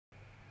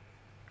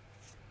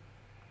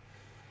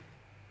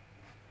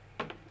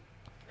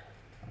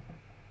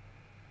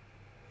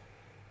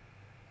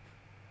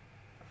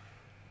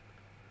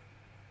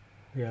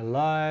We are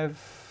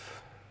live.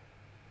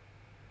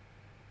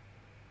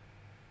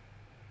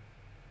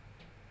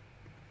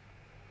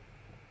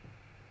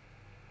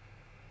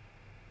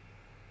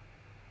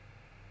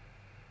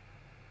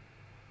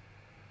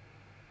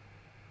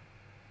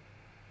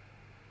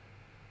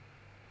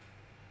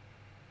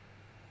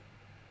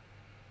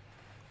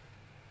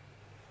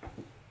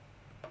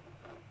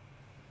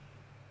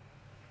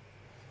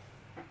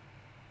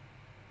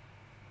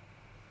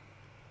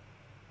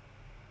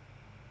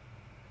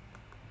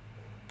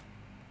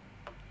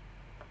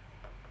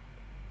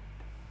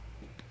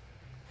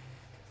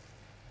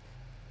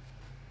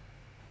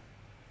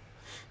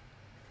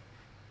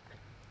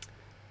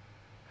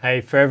 Hey,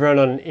 for everyone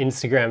on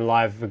Instagram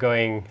Live,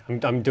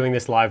 I'm doing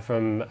this live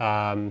from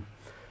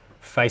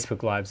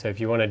Facebook Live. So if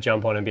you want to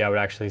jump on and be able to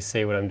actually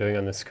see what I'm doing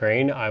on the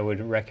screen, I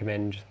would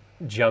recommend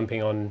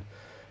jumping on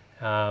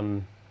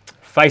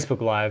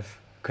Facebook Live,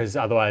 because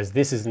otherwise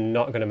this is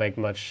not going to make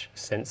much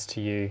sense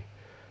to you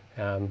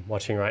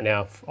watching right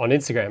now on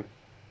Instagram.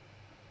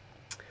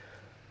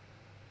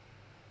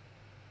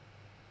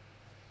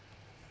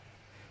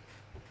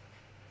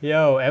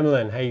 Yo,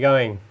 Emmeline, how you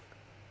going?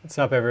 What's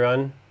up,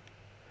 everyone?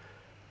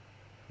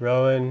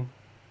 Rowan,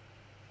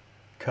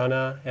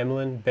 Connor,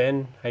 Emmeline,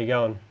 Ben, how you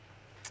going?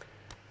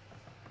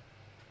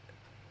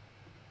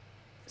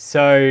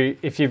 So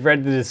if you've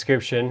read the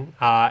description,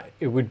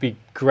 it would be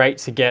great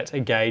to get a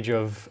gauge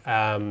of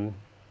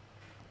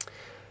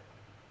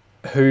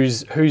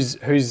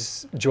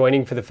who's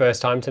joining for the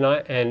first time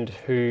tonight and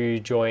who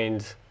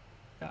joined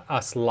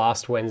us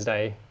last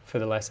Wednesday for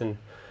the lesson.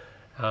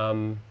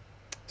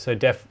 So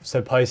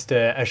post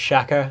a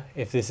shaka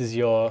if this is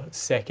your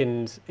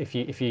second, if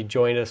you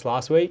joined us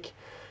last week,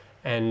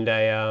 and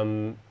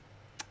a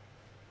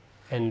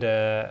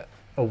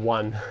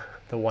one,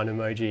 the one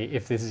emoji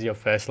if this is your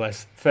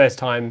first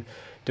time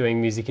doing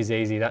Music is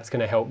Easy. That's going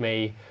to help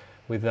me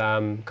with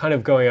kind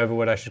of going over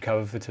what I should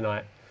cover for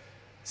tonight.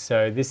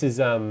 So this is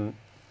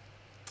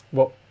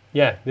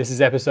this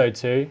is episode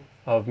 2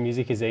 of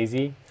Music is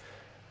Easy.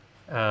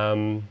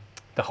 The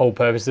whole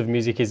purpose of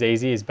Music is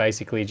Easy is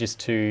basically just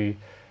to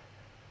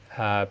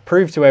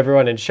prove to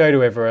everyone and show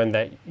to everyone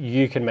that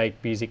you can make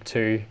music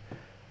too,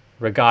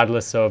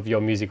 regardless of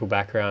your musical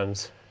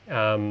background,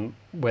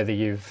 whether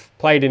you've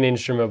played an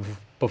instrument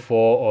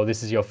before or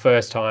this is your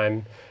first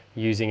time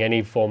using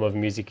any form of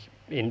music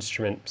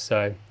instrument.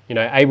 So, you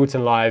know,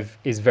 Ableton Live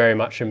is very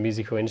much a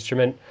musical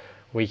instrument.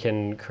 We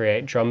can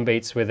create drum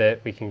beats with it,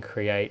 we can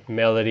create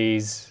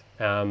melodies,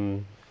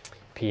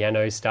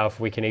 piano stuff,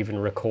 we can even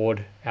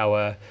record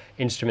our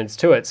instruments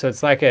to it. So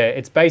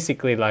it's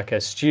basically like a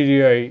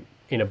studio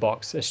in a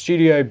box, a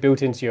studio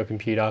built into your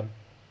computer,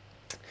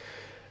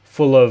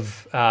 full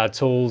of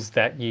tools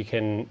that you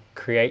can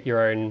create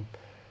your own,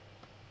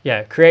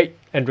 create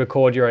and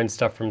record your own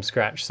stuff from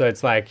scratch. So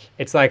it's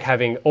like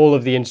having all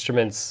of the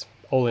instruments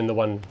all in the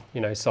one,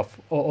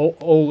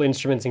 all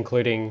instruments,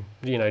 including,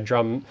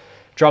 drum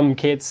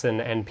kits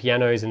and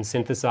pianos and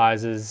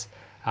synthesizers,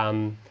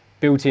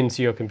 built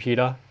into your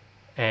computer,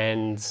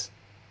 and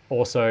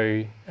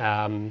also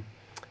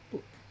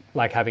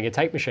like having a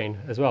tape machine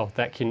as well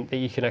that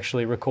you can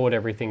actually record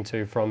everything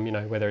to from,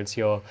 whether it's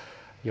your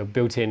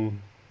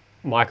built-in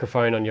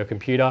microphone on your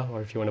computer, or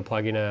if you want to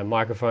plug in a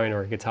microphone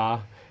or a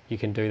guitar, you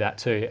can do that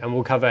too. And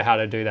we'll cover how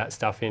to do that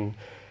stuff in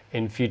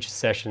future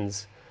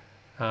sessions.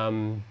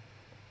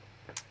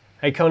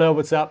 Hey Connor,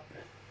 what's up?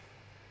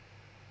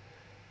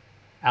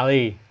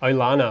 Ali,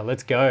 Olana,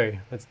 let's go,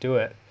 let's do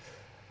it.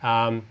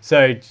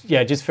 So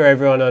yeah, just for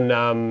everyone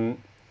on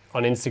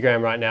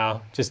Instagram right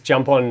now, just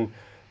jump on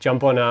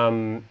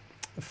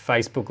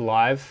Facebook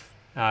Live,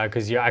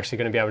 because you're actually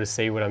going to be able to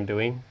see what I'm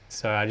doing.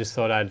 So I just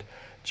thought I'd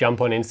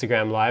jump on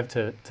Instagram Live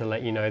to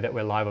let you know that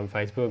we're live on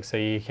Facebook. So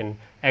you can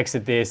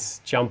exit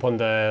this, jump on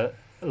the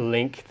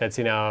link that's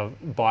in our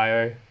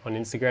bio on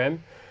Instagram,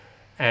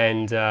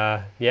 and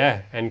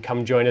and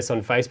come join us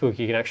on Facebook.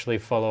 You can actually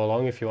follow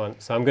along if you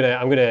want. So I'm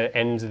gonna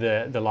end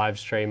the live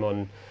stream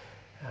on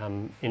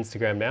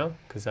Instagram now,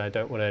 because I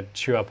don't want to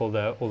chew up all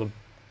the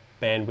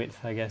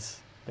bandwidth, I guess.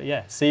 But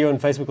yeah, see you on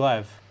Facebook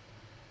Live.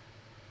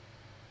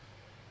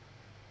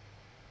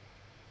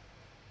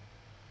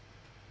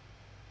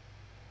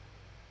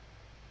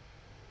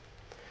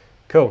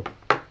 Cool.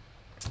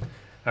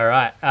 All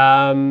right.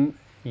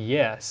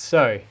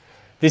 So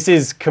this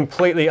is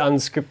completely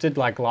unscripted,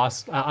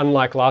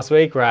 unlike last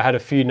week where I had a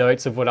few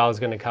notes of what I was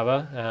going to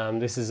cover.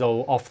 This is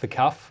all off the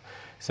cuff,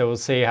 so we'll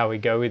see how we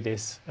go with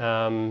this.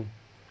 And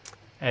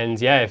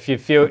yeah, if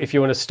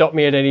you want to stop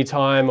me at any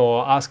time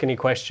or ask any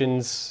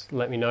questions,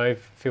 let me know.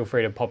 Feel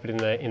free to pop it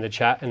in the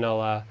chat, and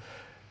I'll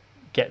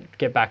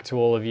get back to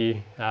all of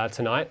you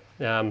tonight.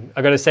 I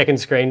got a second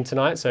screen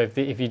tonight, so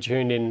if you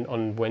tuned in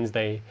on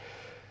Wednesday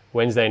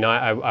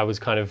night, I was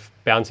kind of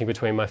bouncing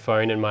between my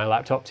phone and my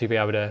laptop to be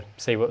able to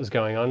see what was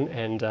going on.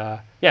 And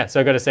so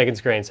I got a second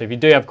screen. So if you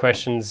do have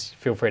questions,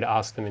 feel free to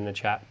ask them in the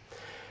chat.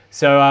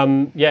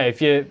 So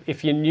if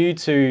you're new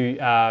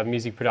to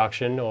music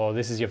production, or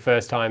this is your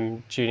first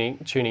time tuning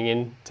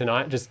in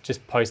tonight,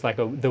 just post like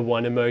the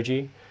one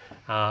emoji.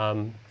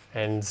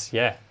 And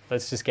yeah,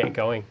 let's just get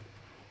going.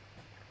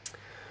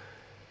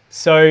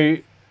 So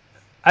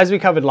as we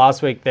covered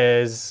last week,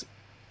 there's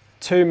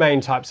two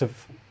main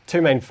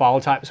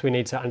file types we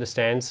need to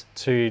understand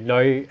to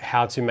know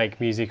how to make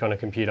music on a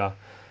computer.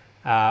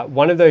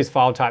 One of those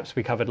file types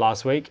we covered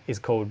last week is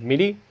called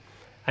MIDI.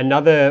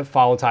 Another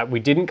file type we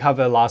didn't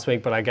cover last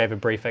week, but I gave a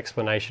brief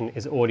explanation,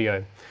 is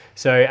audio.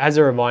 So as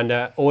a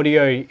reminder,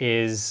 audio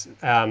is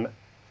the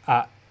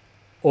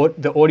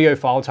audio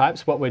file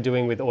types, what we're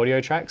doing with audio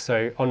tracks.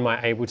 So on my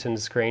Ableton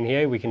screen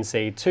here, we can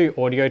see two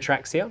audio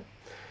tracks here.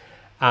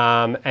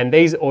 And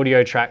these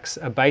audio tracks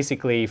are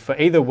basically for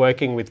either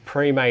working with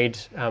pre-made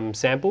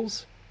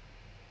samples.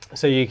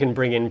 So you can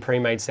bring in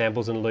pre-made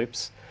samples and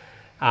loops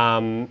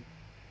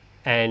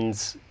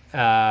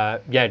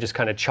yeah, just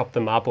kind of chop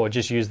them up or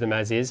just use them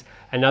as is.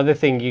 Another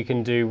thing you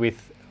can do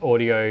with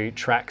audio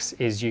tracks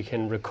is you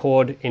can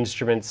record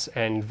instruments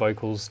and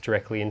vocals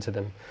directly into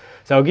them.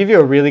 So I'll give you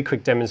a really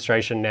quick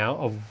demonstration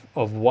now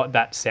of what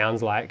that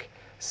sounds like.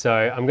 So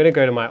I'm going to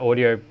go to my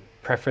audio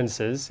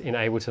preferences in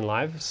Ableton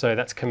Live. So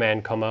that's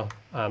Command comma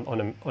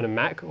on a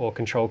Mac, or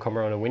Control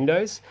comma on a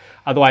Windows.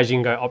 Otherwise you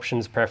can go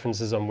Options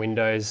Preferences on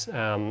Windows,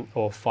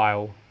 or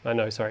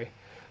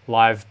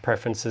Live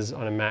Preferences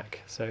on a Mac.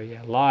 So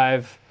yeah,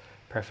 Live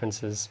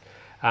Preferences.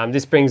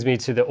 This brings me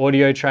to the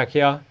audio track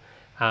here.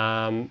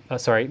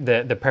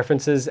 The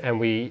preferences, and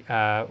we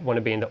want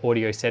to be in the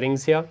audio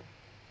settings here.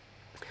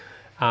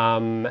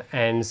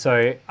 And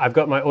so I've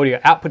got my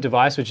audio output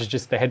device, which is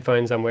just the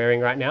headphones I'm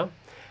wearing right now.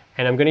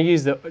 And I'm going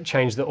to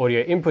change the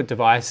audio input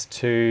device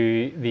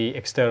to the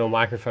external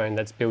microphone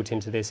that's built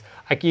into this.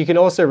 You can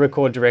also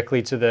record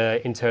directly to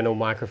the internal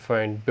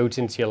microphone built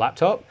into your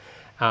laptop.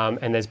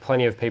 And there's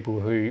plenty of people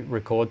who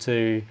record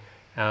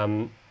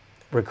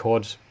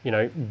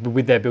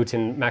with their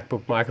built-in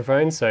MacBook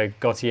microphones. So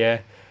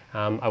Gautier,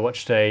 I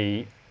watched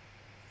a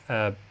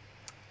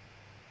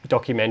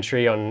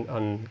documentary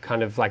on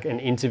kind of like an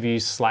interview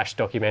 /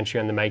 documentary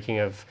on the making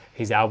of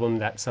his album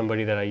that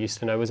somebody that I used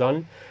to know was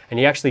on. And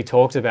he actually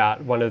talked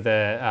about one of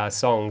the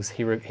songs.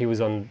 He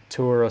was on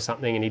tour or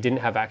something, and he didn't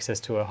have access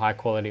to a high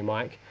quality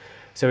mic.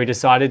 So he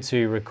decided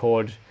to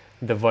record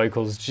the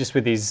vocals just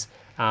with his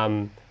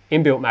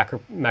inbuilt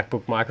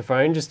MacBook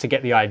microphone, just to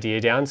get the idea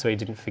down so he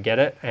didn't forget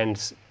it,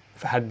 and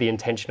had the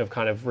intention of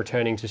kind of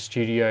returning to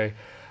studio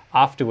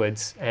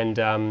afterwards and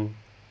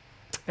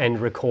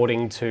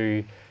recording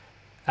to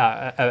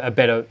a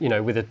better,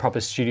 with a proper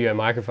studio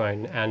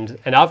microphone. And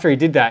after he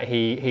did that,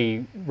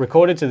 he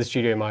recorded to the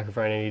studio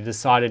microphone, and he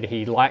decided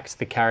he liked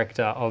the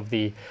character of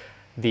the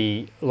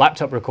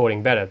laptop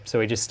recording better,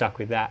 so he just stuck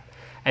with that.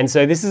 And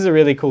so this is a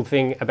really cool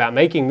thing about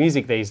making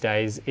music these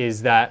days,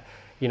 is that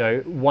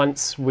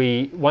once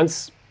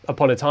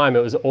upon a time,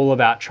 it was all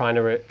about trying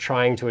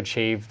to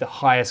achieve the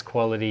highest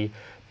quality,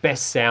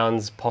 best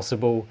sounds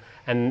possible,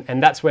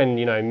 and that's when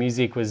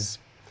music was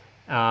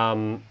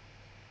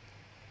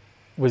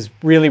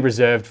really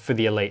reserved for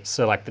the elites.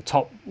 So like the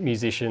top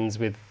musicians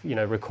with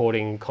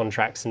recording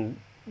contracts and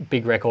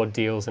big record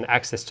deals and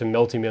access to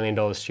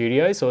multi-million-dollar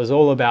studios. So it was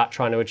all about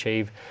trying to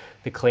achieve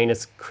the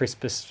cleanest,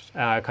 crispest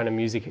kind of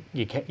music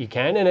you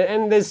can,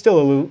 and there's still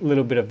a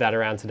little bit of that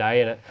around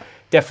today, and it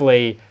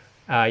definitely,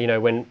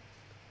 when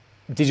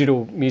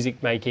digital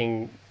music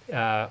making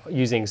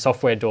using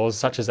software DAWs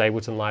such as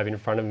Ableton Live in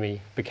front of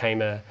me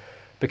became a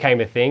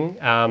thing.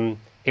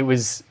 It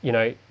was,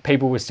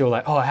 people were still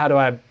like,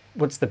 oh,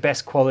 what's the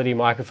best quality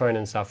microphone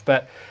and stuff.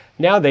 But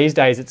now these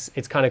days,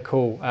 it's kind of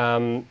cool.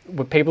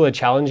 When people are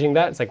challenging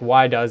that, it's like,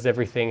 why does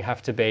everything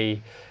have to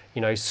be,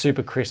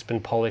 super crisp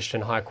and polished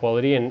and high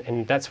quality?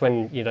 And that's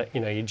when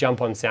you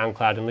jump on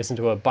SoundCloud and listen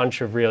to a bunch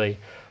of really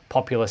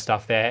popular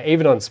stuff there.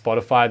 Even on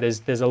Spotify,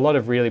 there's a lot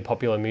of really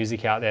popular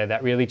music out there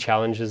that really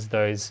challenges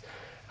those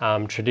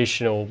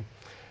traditional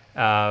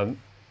kind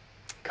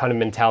of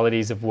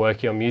mentalities of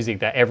working on music,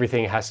 that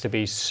everything has to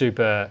be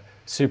super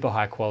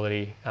high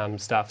quality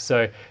stuff.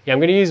 So yeah, I'm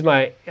going to use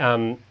my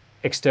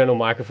external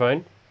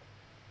microphone,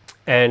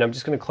 and I'm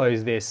just going to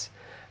close this,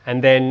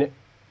 and then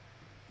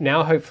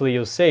now hopefully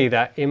you'll see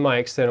that in my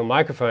external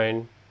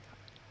microphone,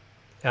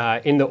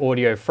 in the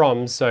audio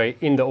so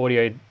in the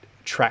audio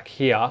track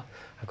here,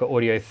 I've got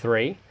audio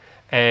 3,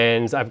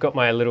 and I've got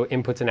my little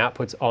inputs and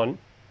outputs on,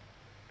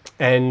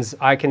 and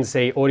I can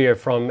see audio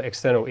from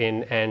external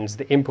in, and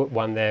the input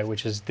one there,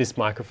 which is this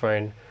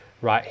microphone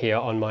right here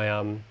on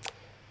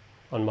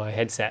my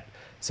headset.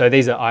 So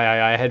these are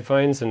III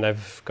headphones, and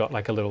they've got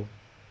like a little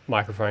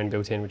microphone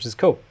built in, which is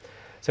cool.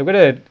 So I'm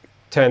going to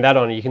turn that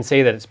on, and you can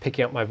see that it's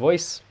picking up my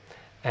voice,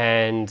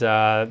 and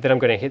then I'm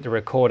going to hit the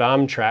record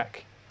arm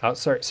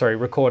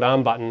record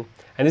arm button,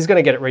 and this is going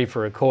to get it ready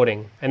for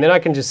recording. And then I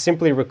can just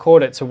simply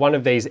record it to one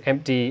of these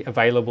empty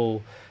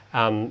available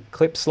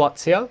clip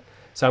slots here.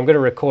 So I'm going to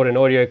record an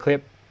audio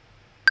clip.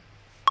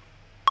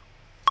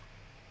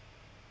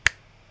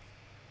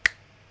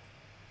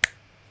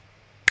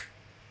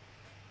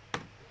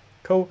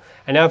 Cool.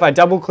 And now if I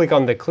double click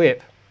on the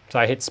clip, so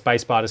I hit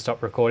spacebar to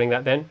stop recording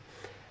that then.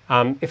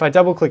 If I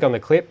double click on the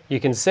clip, you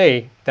can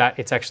see that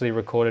it's actually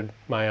recorded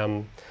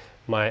my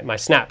my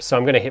snaps. So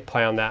I'm going to hit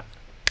play on that.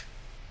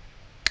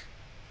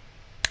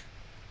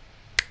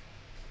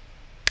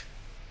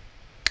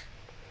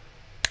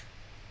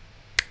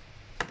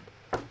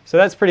 So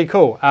that's pretty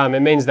cool.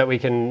 It means that we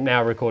can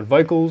now record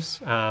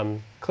vocals,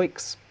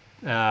 clicks,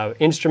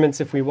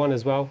 instruments if we want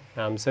as well.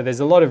 So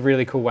there's a lot of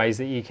really cool ways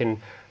that you can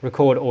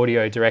record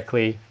audio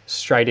directly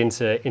straight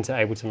into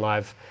Ableton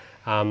Live,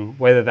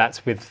 whether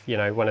that's with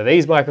one of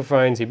these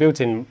microphones, your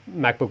built-in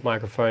MacBook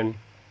microphone,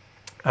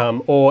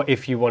 or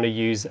if you want to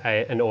use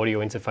an audio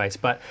interface.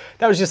 But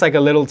that was just like a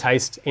little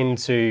taste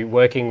into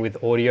working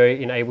with audio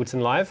in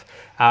Ableton Live.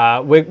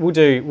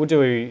 We'll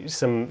do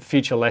some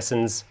future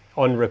lessons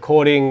on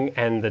recording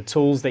and the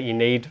tools that you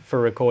need for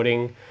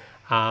recording.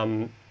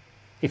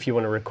 If you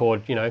want to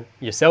record,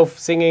 yourself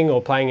singing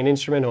or playing an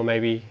instrument, or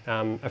maybe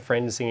a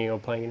friend singing or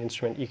playing an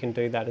instrument, you can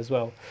do that as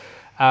well.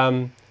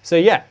 So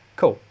yeah,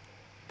 cool.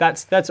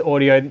 That's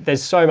audio.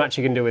 There's so much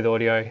you can do with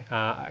audio.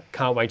 I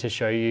can't wait to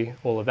show you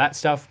all of that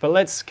stuff. But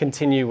let's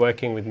continue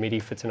working with MIDI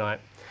for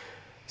tonight.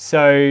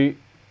 So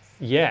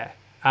yeah.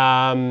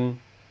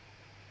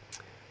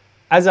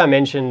 As I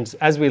mentioned,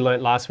 as we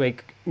learnt last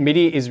week,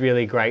 MIDI is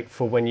really great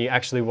for when you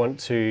actually want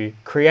to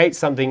create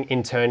something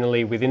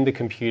internally within the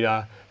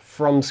computer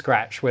from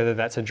scratch, whether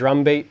that's a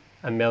drum beat,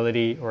 a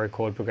melody, or a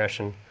chord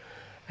progression.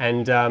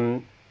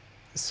 And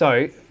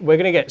so we're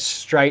going to get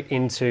straight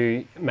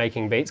into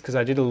making beats, because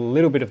I did a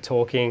little bit of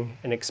talking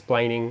and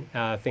explaining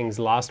things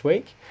last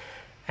week,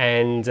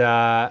 and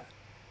I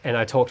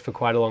talked for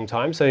quite a long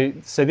time. So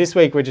this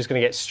week we're just going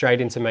to get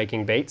straight into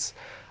making beats.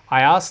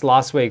 I asked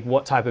last week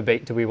what type of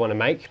beat do we want to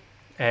make,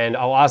 and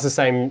I'll ask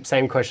the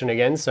same question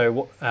again.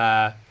 So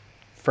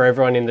for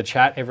everyone in the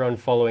chat, everyone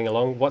following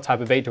along, what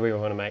type of beat do we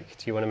want to make?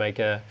 Do you want to make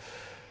a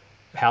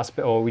house,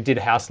 or we did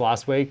house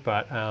last week,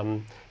 but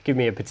give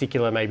me a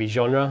particular maybe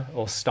genre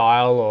or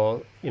style,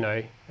 or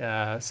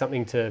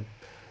something to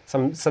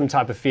some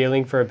type of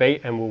feeling for a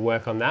beat, and we'll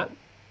work on that.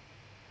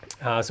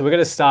 So we're going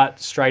to start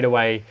straight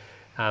away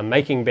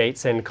making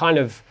beats, and kind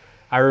of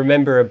I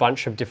remember a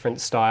bunch of different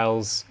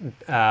styles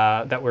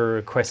that were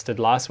requested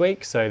last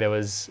week. So there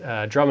was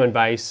drum and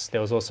bass,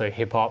 there was also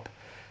hip hop,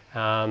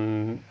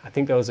 I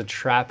think there was a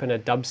trap and a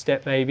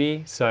dubstep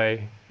maybe. So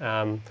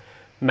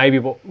maybe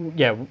what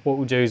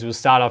we'll do is we'll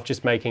start off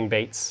just making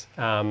beats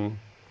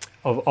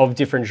of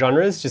different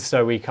genres, just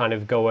so we kind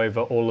of go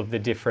over all of the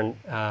different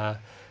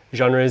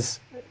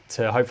genres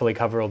to hopefully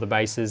cover all the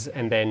bases,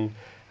 and then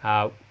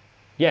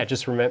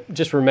just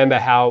remember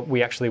how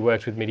we actually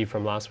worked with MIDI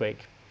from last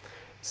week.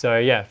 So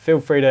yeah,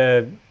 feel free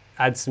to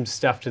add some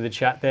stuff to the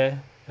chat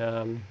there,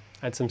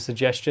 add some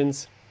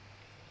suggestions,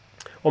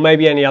 or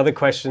maybe any other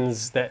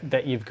questions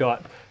that you've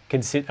got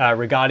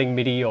regarding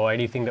MIDI, or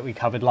anything that we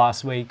covered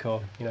last week,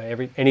 or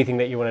anything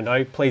that you want to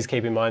know. Please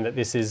keep in mind that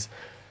this is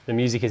the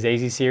Music is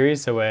Easy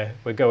series, so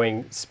we're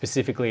going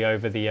specifically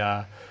over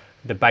the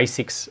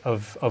basics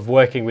of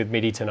working with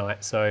MIDI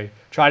tonight. So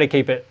try to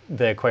keep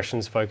the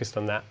questions focused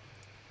on that.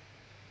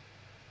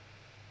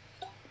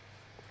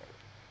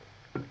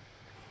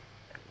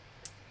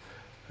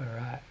 All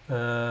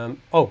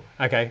right.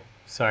 Okay.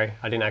 Sorry,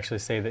 I didn't actually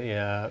see that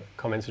the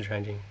comments were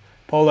changing.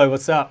 Polo,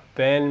 what's up?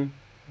 Ben,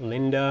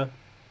 Linda,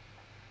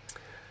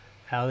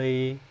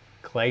 Ali,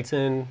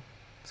 Clayton,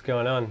 what's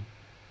going on?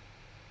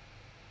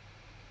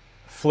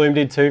 Flume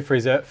did too for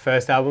his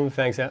first album.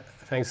 Thanks,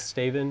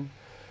 Stephen.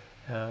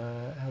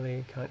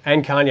 Ali,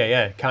 and Kanye.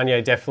 Yeah,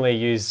 Kanye definitely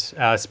used.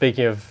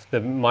 Speaking of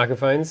the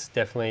microphones,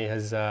 definitely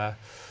has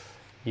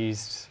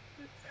used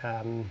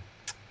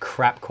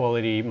crap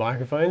quality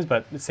microphones,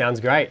 but it sounds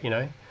great.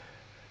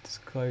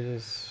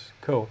 Disclosures,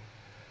 cool.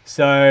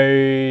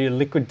 So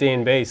liquid D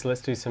and B. So let's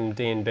do some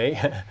D and B.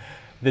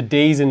 The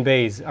D's and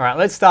B's. All right,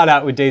 let's start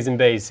out with D's and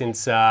B's,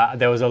 since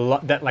there was a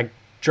lot that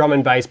drum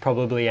and bass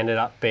probably ended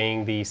up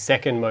being the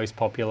second most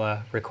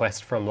popular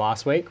request from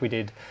last week. We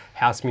did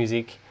house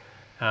music,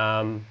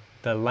 the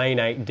Lane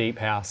 8 deep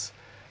house.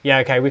 Yeah,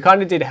 okay, we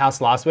kind of did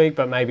house last week,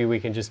 but maybe we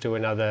can just do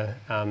another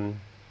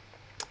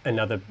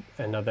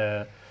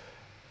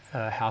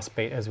house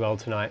beat as well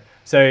tonight.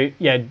 So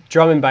yeah,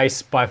 drum and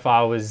bass by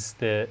far was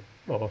the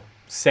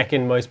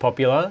second most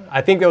popular.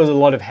 I think there was a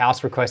lot of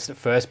house requests at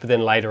first, but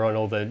then later on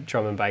all the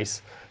drum and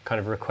bass kind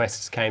of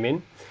requests came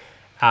in.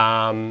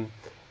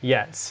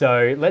 Yeah,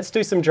 so let's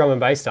do some drum and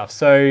bass stuff.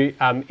 So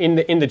in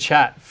the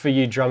chat for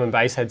you drum and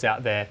bass heads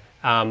out there,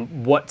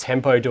 what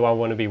tempo do I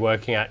want to be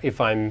working at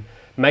if I'm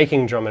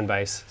making drum and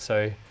bass?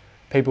 So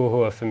people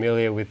who are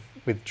familiar with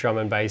drum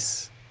and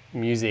bass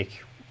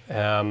music,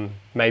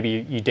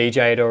 maybe you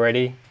DJ it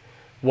already.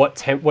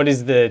 What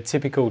is the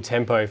typical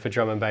tempo for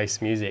drum and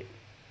bass music?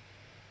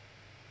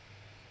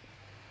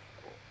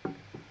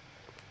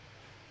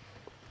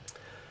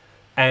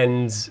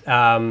 And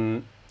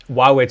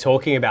while we're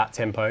talking about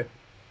tempo,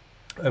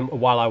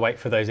 while I wait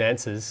for those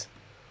answers,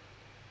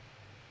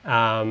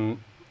 while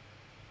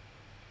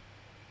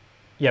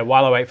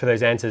I wait for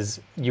those answers,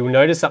 you'll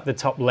notice up the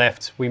top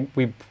left,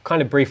 we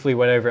kind of briefly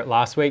went over it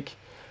last week.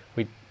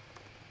 We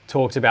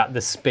talked about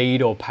the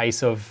speed or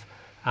pace of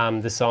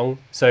the song.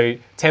 So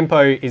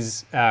tempo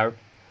is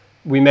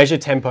we measure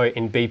tempo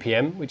in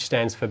BPM, which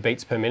stands for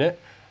beats per minute,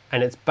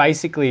 and it's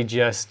basically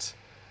just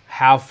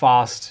how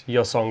fast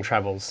your song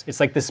travels. It's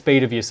like the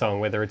speed of your song,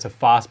 whether it's a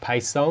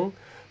fast-paced song.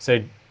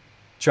 So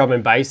drum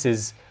and bass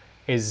is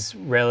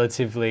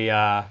relatively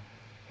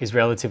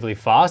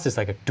fast. It's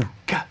like a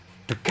do-ka,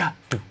 do-ka,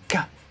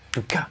 do-ka,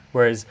 do-ka.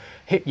 Whereas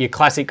your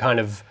classic kind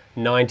of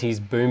 90s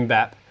boom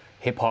bap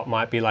hip hop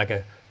might be like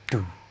a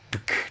do, do,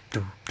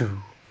 do,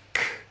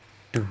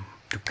 do,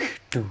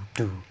 do,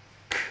 do.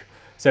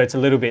 So it's a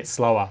little bit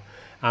slower.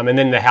 And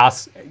then the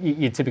house,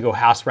 your typical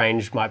house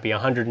range might be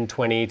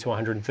 120 to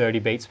 130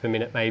 beats per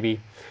minute maybe.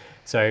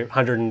 So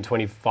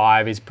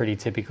 125 is pretty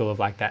typical of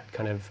like that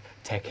kind of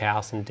tech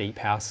house and deep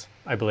house,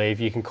 I believe.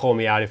 You can call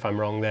me out if I'm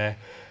wrong there.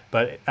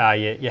 But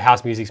your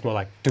house music's more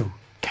like do,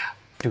 ka,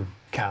 do,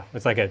 ka.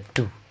 It's like a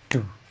do,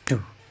 do,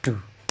 do,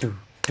 do, do,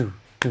 do,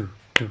 do,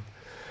 do.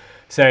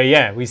 So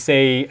yeah, we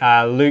see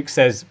Luke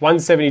says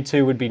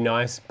 172 would be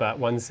nice, but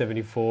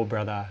 174,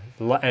 brother.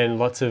 And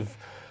lots of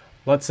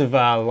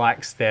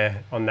likes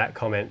there on that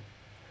comment.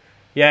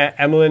 Yeah,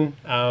 Emmeline,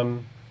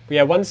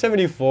 yeah,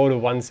 174 to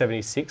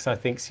 176 I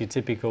think is your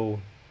typical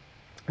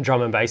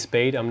drum and bass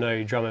speed. I'm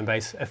no drum and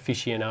bass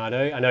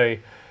aficionado. I know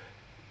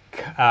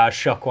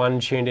Shock One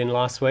tuned in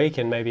last week,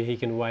 and maybe he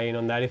can weigh in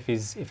on that if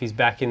he's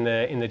back in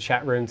the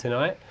chat room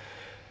tonight.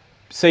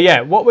 So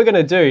yeah, what we're going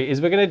to do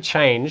is we're going to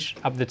change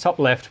up the top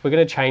left. We're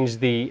going to change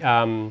the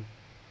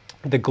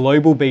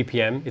global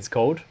BPM, it's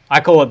called. I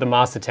call it the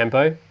master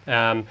tempo,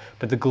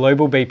 but the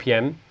global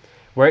BPM,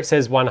 where it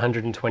says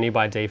 120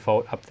 by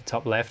default up the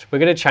top left, we're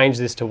going to change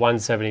this to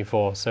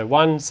 174. So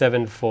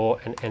 174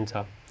 and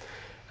enter.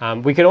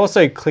 We can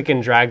also click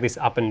and drag this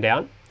up and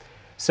down.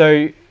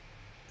 So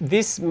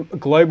this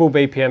global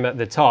BPM at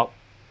the top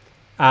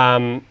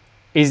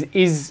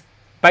is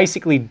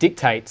basically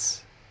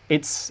dictates.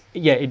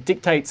 It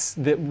dictates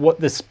what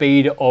the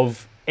speed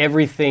of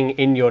everything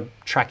in your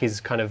track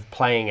is kind of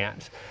playing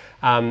at.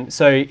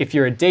 So if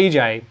you're a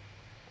DJ,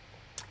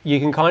 you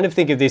can kind of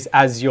think of this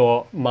as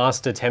your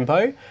master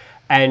tempo,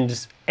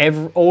 and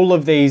all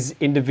of these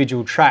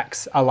individual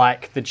tracks are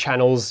like the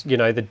channels, you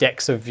know, the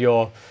decks of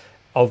your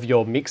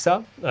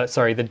mixer,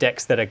 the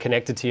decks that are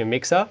connected to your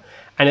mixer.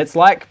 And it's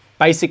like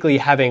basically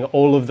having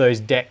all of those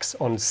decks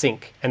on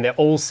sync, and they're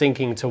all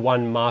syncing to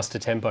one master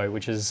tempo,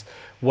 which is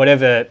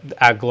whatever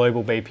our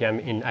global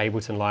BPM in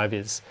Ableton Live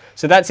is.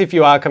 So that's if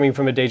you are coming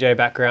from a DJ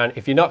background.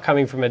 If you're not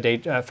coming from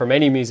from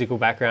any musical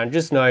background,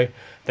 just know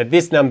that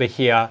this number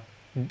here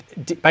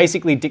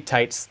basically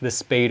dictates the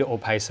speed or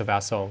pace of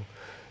our song.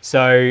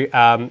 So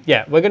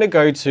yeah, we're going to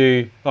go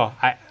to,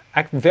 I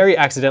very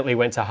accidentally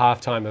went to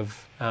halftime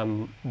of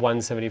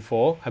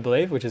 174, I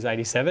believe, which is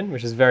 87,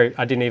 which is I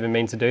didn't even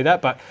mean to do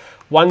that, but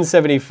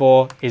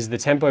 174 is the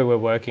tempo we're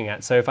working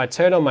at. So if I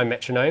turn on my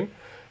metronome,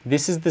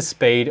 this is the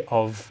speed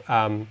of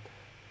a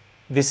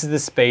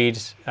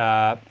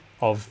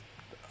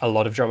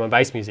lot of drum and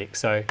bass music.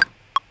 So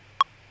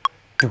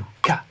do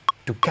ka,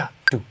 do ka,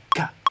 do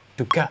ka,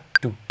 do ka,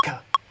 do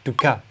ka, do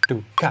ka,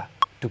 do ka,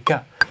 do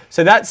ka.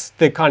 So that's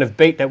the kind of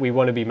beat that we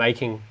want to be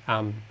making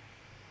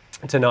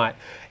tonight.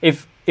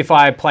 If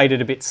I played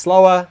it a bit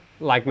slower,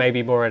 like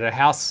maybe more at a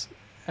house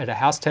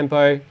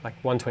tempo, like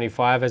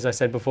 125, as I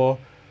said before,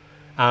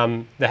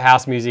 the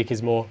house music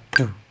is more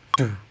do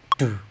do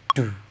do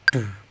do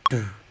do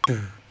do do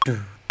do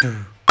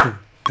do do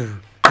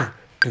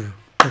do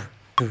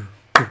do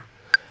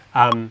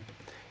do.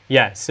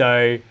 Yeah,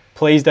 so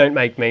please don't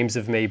make memes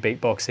of me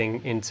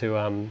beatboxing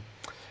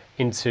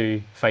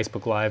into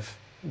Facebook Live.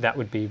 That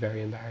would be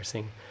very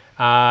embarrassing.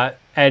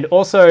 And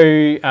also,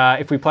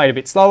 if we played a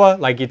bit slower,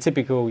 like your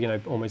typical, you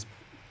know, almost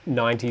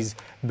 90s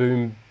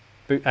boom,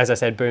 as I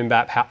said, boom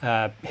bap,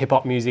 hip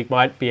hop music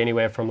might be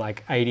anywhere from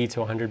like 80 to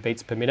 100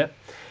 beats per minute.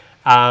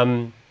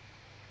 And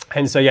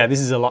so yeah, this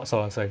is a lot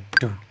slower. So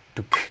do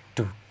do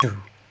do do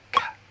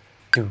ka,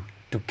 do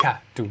do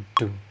ka, do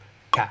do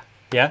ka.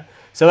 Yeah.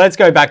 So let's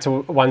go back to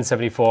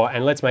 174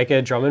 and let's make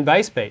a drum and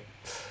bass beat.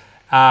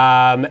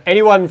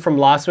 Anyone from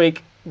last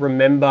week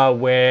remember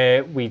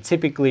where we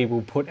typically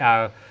will put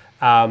our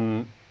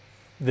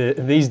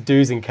these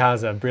do's and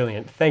cars are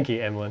brilliant. Thank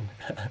you, Emmeline.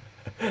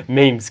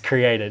 Memes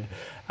created.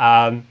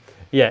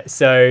 Yeah,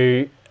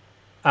 so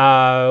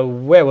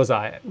where was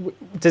I?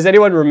 Does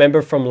anyone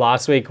remember from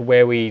last week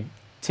where we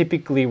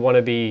typically want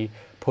to be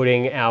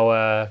putting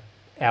our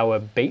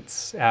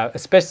beats?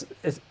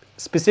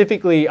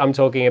 Specifically, I'm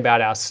talking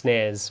about our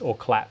snares or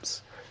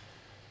claps.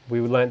 We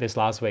learnt this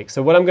last week.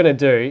 So what I'm going to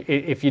do,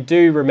 if you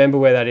do remember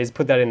where that is,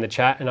 put that in the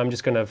chat, and I'm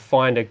just going to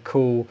find a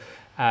cool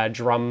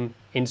drum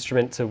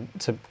instrument to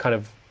kind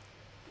of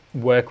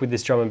work with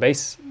this drum and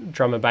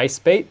bass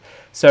beat.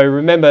 So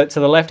remember, to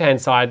the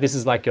left-hand side, this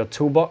is like your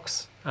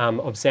toolbox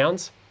of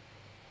sounds.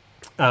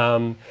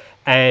 And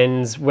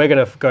we're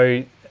going to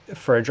go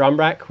for a drum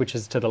rack, which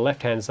is to the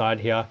left-hand side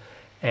here.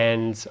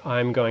 And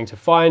I'm going to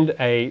find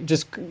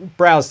just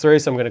browse through.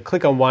 So I'm going to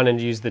click on one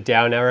and use the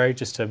down arrow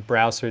just to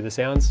browse through the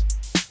sounds.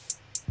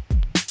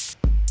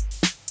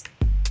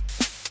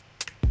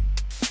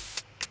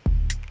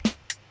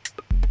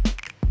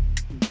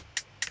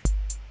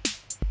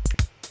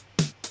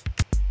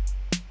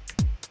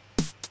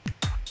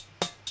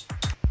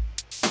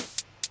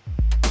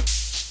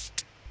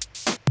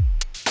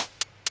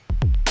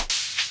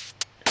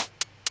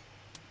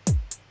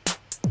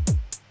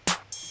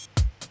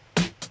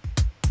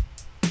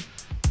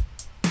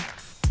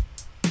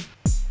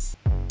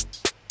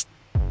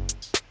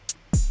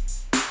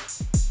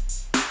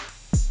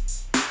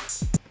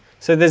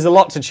 So there's a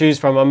lot to choose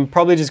from. I'm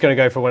probably just going to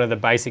go for one of the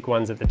basic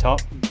ones at the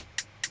top.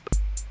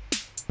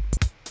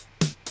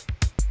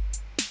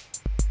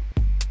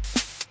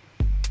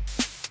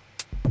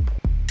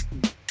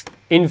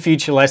 In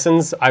future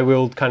lessons, I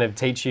will kind of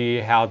teach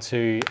you how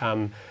to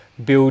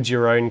build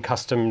your own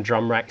custom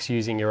drum racks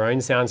using your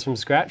own sounds from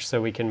scratch, so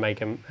we can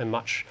make a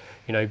much,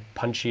 you know,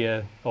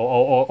 punchier,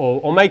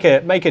 or make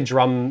a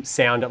drum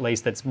sound at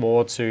least that's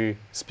more to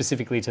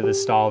specifically to the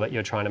style that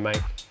you're trying to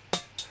make.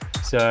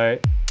 So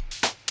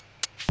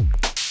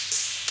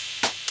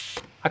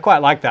I quite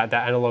like that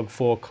analog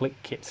 4 click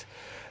kit.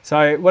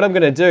 So what I'm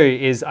going to do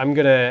is I'm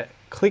going to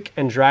click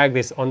and drag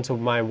this onto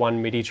my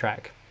one MIDI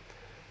track.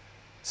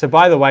 So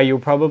by the way, you'll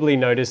probably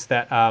notice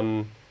that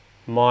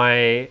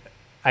my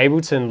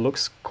Ableton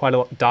looks quite a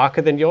lot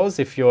darker than yours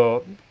if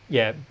you're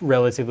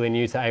relatively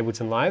new to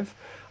Ableton Live.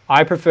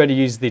 I prefer to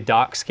use the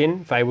dark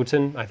skin for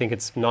Ableton. I think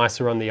it's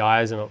nicer on the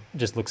eyes and it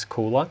just looks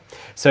cooler.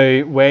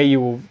 So where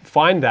you will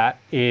find that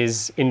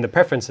is in the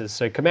preferences.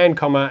 So Command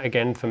comma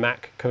again for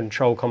Mac,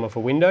 Control comma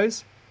for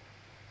Windows.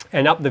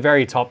 And up the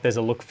very top there's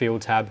a look feel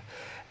tab,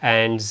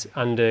 and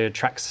under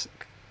tracks,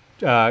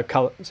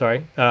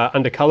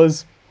 under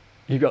colors,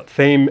 you've got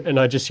theme, and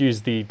I just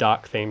use the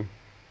dark theme.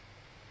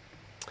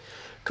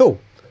 Cool.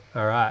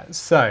 All right,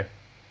 so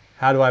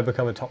how do I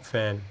become a top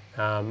fan?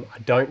 I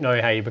don't know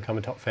how you become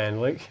a top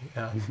fan, Luke.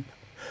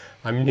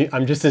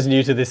 I'm just as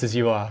new to this as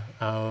you are.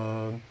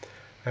 I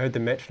heard the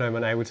metronome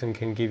on Ableton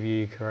can give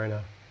you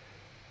corona.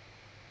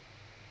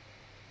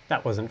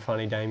 That wasn't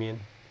funny, Damien.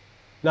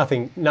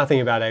 Nothing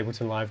about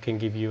Ableton Live can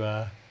give you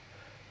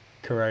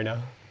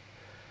corona.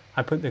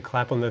 I put the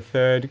clap on the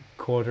third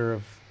quarter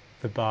of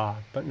the bar,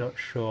 but not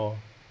sure.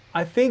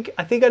 I think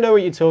I know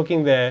what you're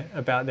talking there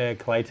about there,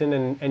 Clayton,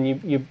 and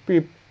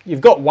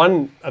you've got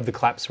one of the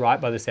claps right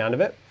by the sound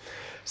of it.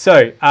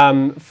 So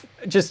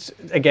just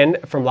again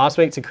from last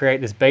week, to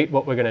create this beat,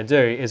 what we're going to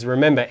do is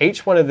remember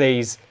each one of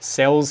these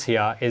cells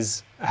here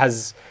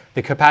has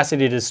the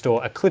capacity to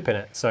store a clip in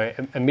it. So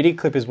a MIDI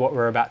clip is what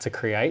we're about to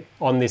create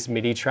on this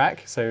MIDI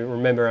track. So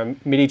remember, a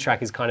MIDI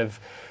track is kind of,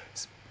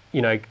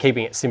 you know,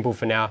 keeping it simple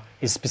for now,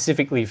 is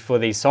specifically for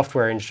these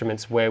software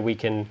instruments where we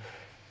can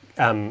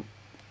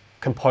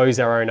compose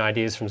our own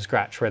ideas from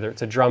scratch, whether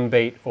it's a drum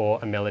beat or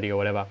a melody or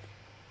whatever.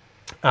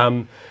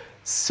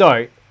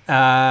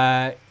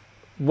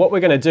 What we're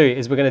going to do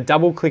is we're going to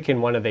double click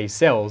in one of these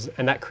cells,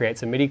 and that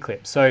creates a MIDI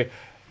clip. So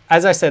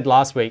as I said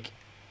last week,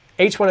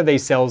 each one of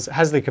these cells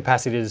has the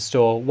capacity to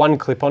store one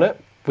clip on it,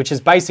 which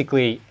is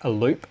basically a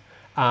loop.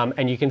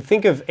 And you can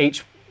think of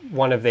each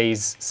one of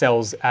these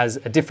cells as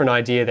a different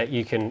idea that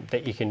you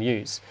can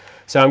use.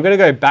 So I'm going to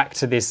go back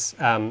to this.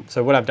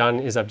 So what I've done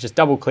is I've just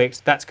double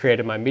clicked. That's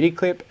created my MIDI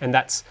clip, and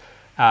that's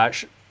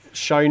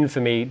shown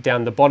for me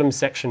down the bottom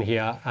section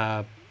here,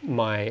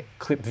 my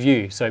clip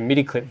view. So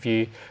MIDI clip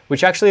view,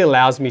 which actually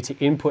allows me to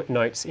input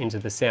notes into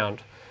the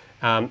sound,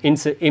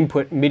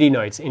 input MIDI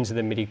notes into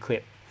the MIDI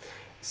clip.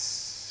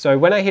 So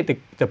when I hit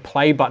the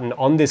play button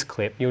on this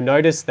clip, you'll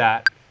notice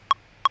that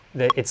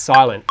it's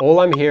silent. All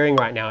I'm hearing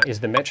right now is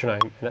the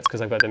metronome, and that's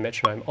because I've got the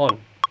metronome on.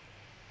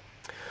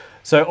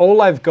 So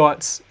all I've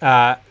got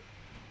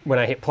when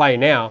I hit play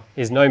now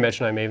is no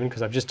metronome even,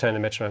 because I've just turned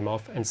the metronome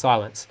off, and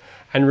silence.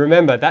 And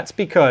remember, that's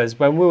because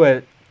when we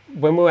were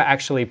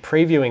actually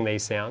previewing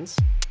these sounds,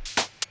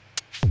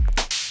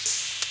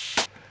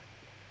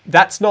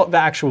 that's not the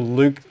actual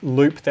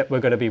loop that we're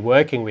going to be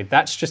working with.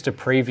 That's just a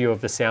preview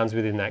of the sounds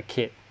within that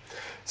kit.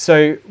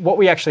 So what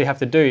we actually have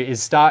to do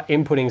is start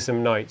inputting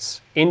some notes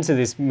into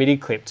this MIDI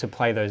clip to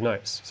play those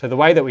notes. So the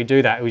way that we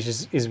do that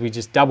is we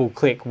just double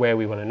click where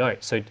we want to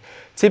note. So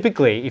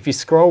typically, if you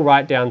scroll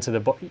right down to the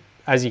bottom,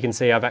 as you can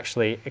see, I've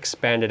actually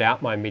expanded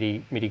out my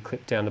MIDI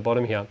clip down the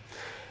bottom here.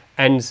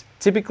 And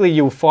typically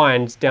you'll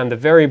find down the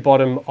very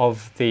bottom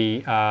of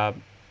the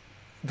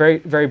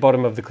very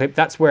bottom of the clip,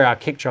 that's where our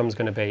kick drum is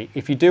going to be.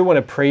 If you do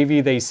want to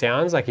preview these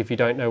sounds, like if you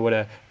don't know what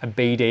a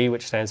BD,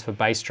 which stands for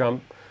bass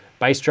drum,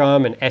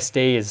 and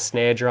SD is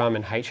snare drum,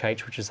 and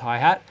HH, which is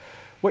hi-hat,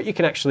 what you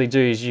can actually do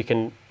is you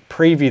can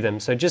preview them.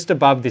 So just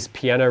above this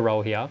piano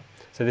roll here,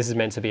 so this is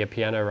meant to be a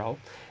piano roll,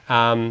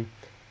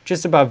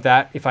 just above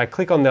that, if I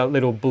click on the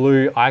little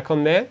blue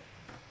icon there,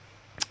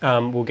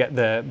 we'll get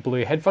the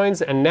blue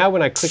headphones. And now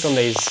when I click on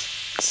these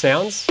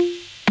sounds,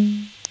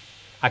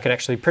 I can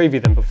actually preview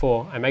them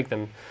before I make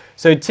them.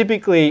 So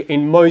typically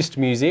in most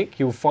music,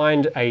 you'll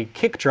find a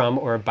kick drum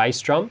or a bass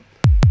drum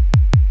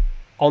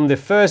on the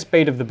first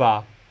beat of the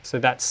bar. So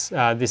that's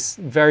this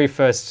very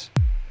first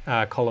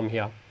column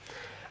here.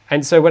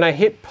 And so when I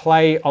hit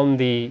play on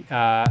the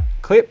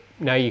clip,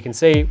 now you can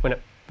see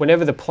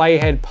whenever the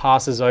playhead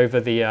passes over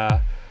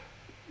the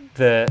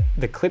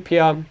clip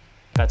here,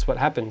 that's what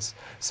happens.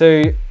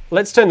 So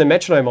let's turn the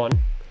metronome on,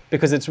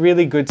 because it's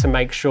really good to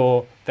make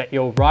sure that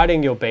you're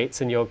writing your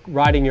beats and you're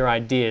writing your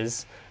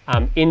ideas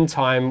in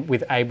time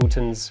with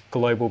Ableton's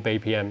global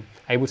BPM,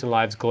 Ableton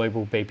Live's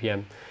global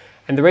BPM.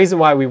 And the reason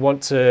why we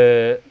want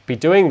to be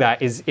doing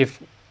that is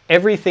if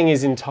everything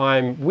is in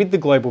time with the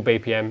global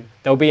BPM,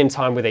 they'll be in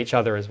time with each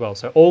other as well.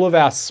 So all of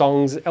our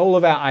songs, all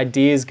of our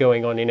ideas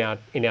going on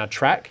in our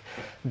track,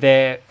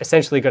 they're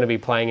essentially going to be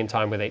playing in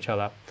time with each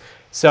other.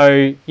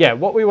 So yeah,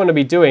 what we want to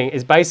be doing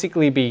is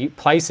basically be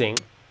placing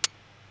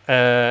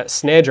a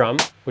snare drum,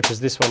 which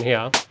is this one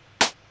here,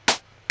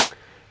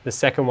 the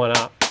second one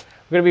up.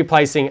 We're going to be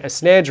placing a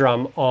snare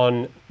drum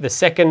on the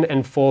second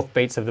and fourth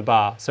beats of the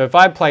bar. So if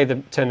I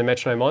turn the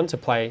metronome on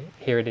to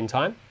hear it in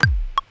time.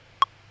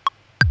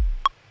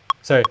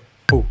 So,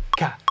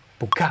 boo-ka,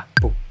 boo-ka,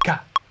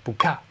 boo-ka,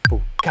 boo-ka,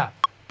 boo-ka,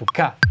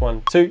 boo-ka.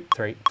 1, 2,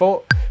 3,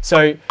 4.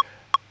 So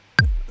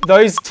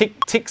those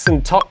ticks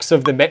and tocks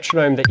of the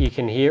metronome that you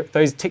can hear,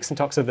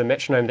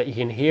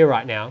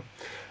 right now,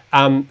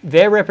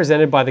 they're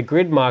represented by the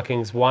grid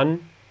markings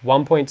 1,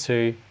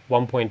 1.2,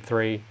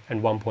 1.3,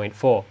 and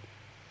 1.4.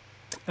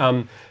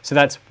 So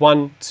that's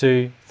 1,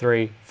 2,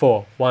 3,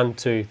 4. 1,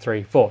 2,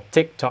 3, 4.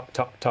 Tick, tock,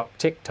 tock, tock,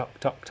 tick, tock,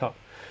 tock, tock.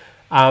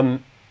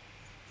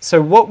 So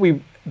what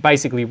we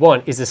basically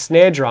want is a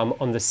snare drum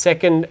on the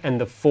second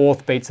and the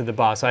fourth beats of the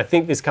bar. So I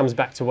think this comes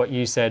back to what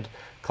you said,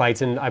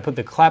 Clayton. I put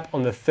the clap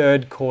on the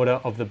third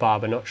quarter of the bar,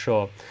 but not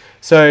sure.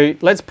 So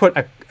let's put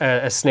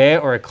a snare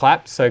or a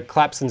clap. So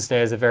claps and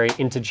snares are very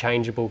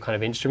interchangeable kind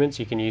of instruments.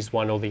 You can use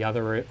one or the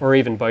other, or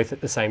even both at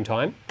the same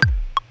time.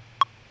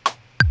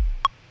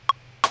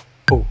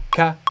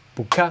 Boo-ka,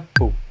 boo-ka,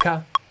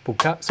 boo-ka,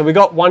 boo-ka. So we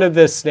got one of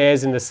the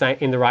snares in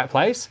the right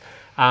place.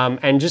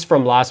 And just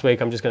from last week,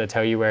 I'm just going to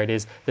tell you where it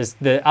is.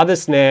 The other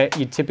snare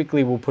you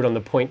typically will put on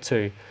the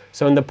 0.2.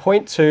 So in the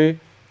 0.2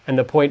 and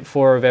the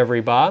 0.4 of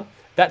every bar,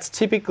 that's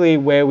typically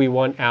where we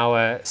want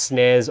our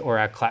snares or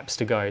our claps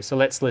to go. So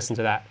let's listen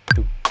to that.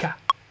 Do-ka,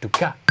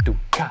 do-ka,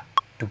 do-ka,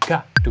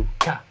 do-ka,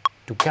 do-ka,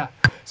 do-ka.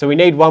 So we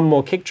need one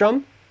more kick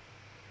drum,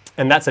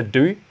 and that's a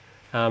do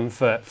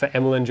for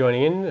Emmeline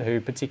joining in, who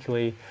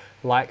particularly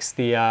likes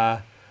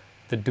the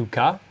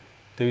do-ka,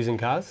 do's and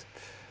cars.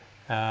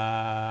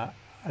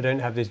 I don't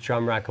have this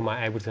drum rack on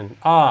my Ableton.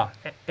 Ah,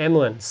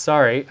 Emmeline,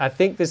 sorry. I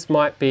think this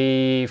might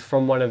be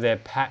from one of their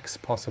packs,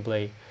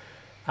 possibly.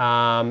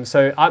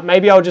 So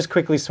maybe I'll just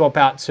quickly swap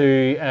out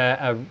to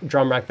a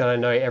drum rack that I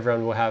know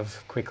everyone will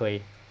have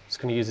quickly. Just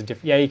going to use a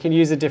different. Yeah, you can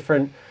use a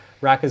different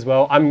rack as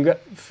well.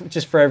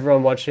 Just for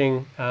everyone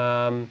watching.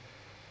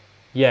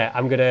 Yeah,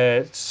 I'm going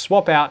to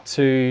swap out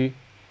to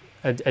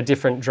a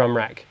different drum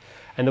rack.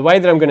 And the way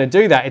that I'm going to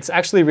do that, it's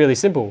actually really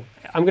simple.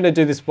 I'm going to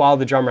do this while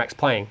the drum rack's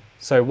playing.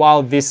 So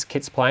while this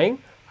kit's playing,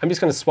 I'm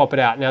just going to swap it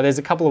out. Now there's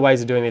a couple of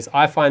ways of doing this.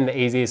 I find the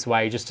easiest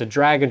way just to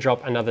drag and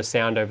drop another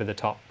sound over the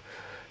top.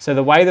 So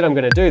the way that I'm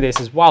going to do this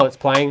is while it's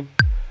playing,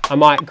 I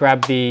might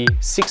grab the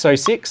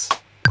 606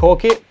 core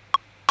kit.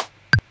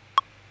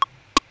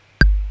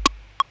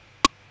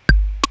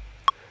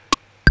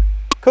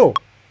 Cool.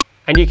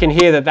 And you can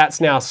hear that that's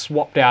now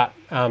swapped out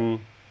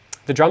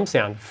the drum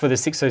sound for the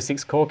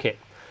 606 core kit.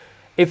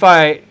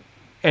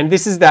 And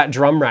this is that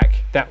drum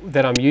rack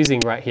that I'm using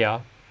right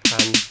here.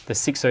 The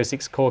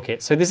 606 core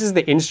kit. So this is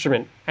the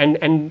instrument,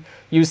 and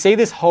you see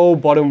this whole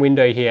bottom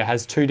window here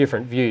has two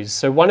different views.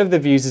 So one of the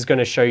views is going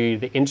to show you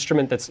the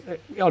instrument that's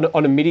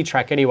on a MIDI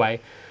track anyway.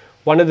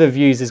 One of the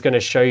views is going to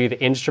show you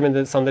the instrument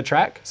that's on the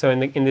track. So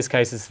in this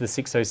case, it's the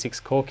 606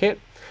 core kit,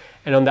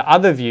 and on the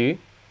other view,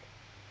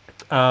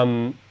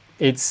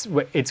 it's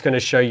going to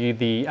show you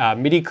the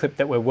MIDI clip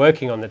that we're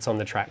working on that's on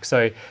the track.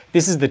 So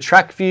this is the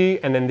track view,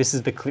 and then this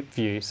is the clip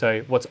view.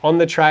 So what's on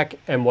the track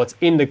and what's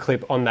in the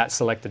clip on that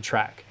selected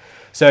track.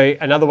 So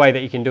another way that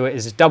you can do it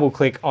is just double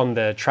click on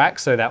the track,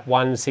 so that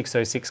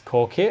 606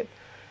 core kit,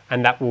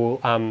 and that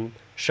will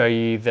show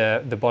you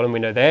the bottom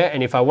window there.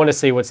 And if I want to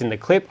see what's in the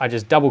clip, I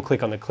just double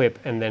click on the clip,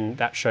 and then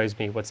that shows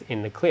me what's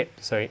in the clip,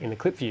 so in the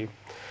clip view.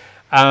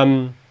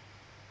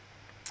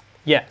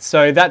 Yeah,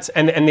 so that's,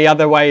 and the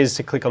other way is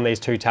to click on these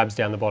two tabs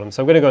down the bottom.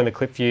 So I'm going to go in the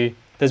clip view.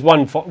 There's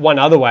one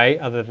other way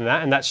other than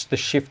that, and that's the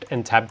shift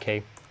and tab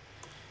key.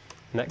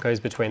 And that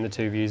goes between the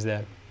two views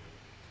there.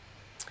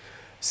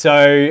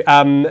 So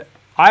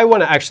I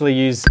want to actually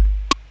use,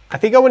 I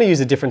think I want to use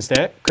a different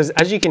snare, because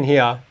as you can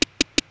hear,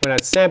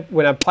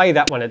 when I play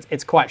that one,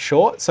 it's quite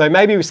short. So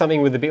maybe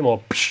something with a bit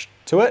more psh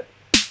to it,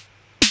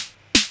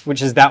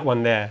 which is that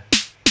one there.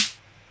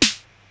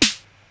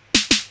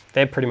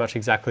 They're pretty much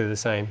exactly the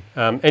same.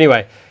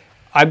 Anyway,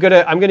 I'm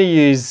gonna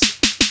use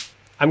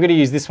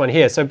this one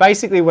here. So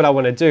basically what I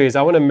want to do is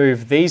I want to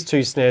move these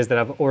two snares that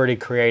I've already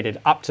created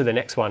up to the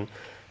next one.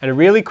 And a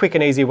really quick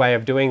and easy way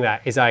of doing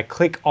that is I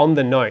click on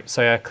the note.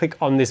 So I click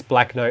on this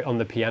black note on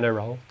the piano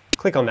roll,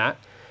 click on that.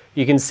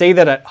 You can see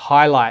that it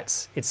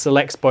highlights, it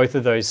selects both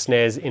of those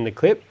snares in the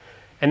clip,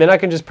 and then I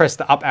can just press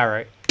the up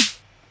arrow.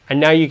 And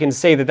now you can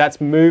see that that's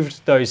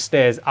moved those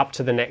snares up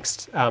to the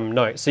next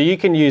note. So you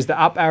can use the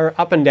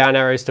up and down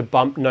arrows to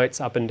bump notes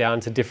up and down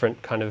to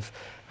different kind of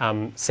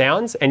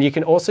sounds, and you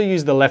can also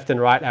use the left and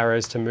right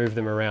arrows to move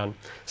them around.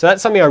 So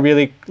that's something I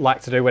really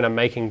like to do when I'm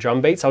making drum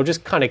beats. I'll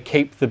just kind of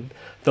keep the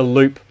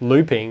loop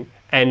looping,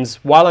 and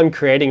while I'm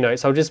creating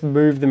notes, I'll just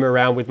move them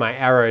around with my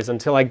arrows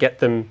until I get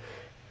them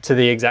to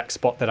the exact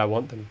spot that I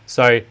want them.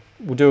 So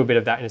we'll do a bit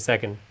of that in a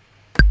second.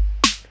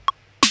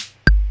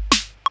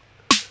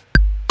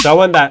 So I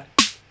want that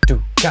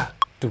do-ka,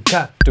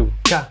 do-ka,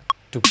 do-ka,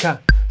 do-ka.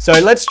 So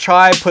let's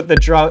try put the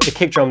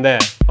kick drum there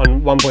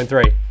on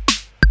 1.3.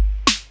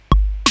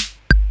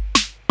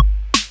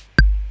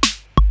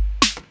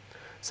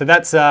 So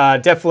that's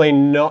definitely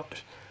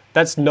not,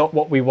 that's not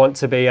what we want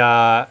to be,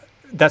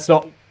 that's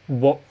not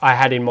what I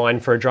had in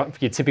mind for for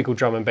your typical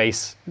drum and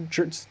bass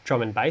beats.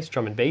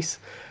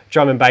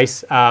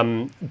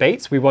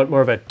 We want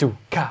more of a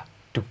do-ka,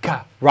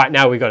 do-ka. Right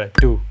now we got a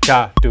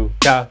do-ka,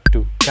 do-ka,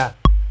 do-ka,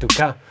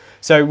 do-ka.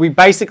 So we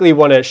basically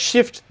want to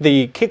shift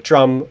the kick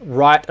drum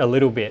right a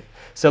little bit.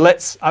 So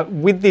let's,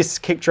 with this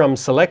kick drum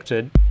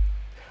selected,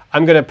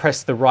 I'm going to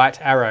press the right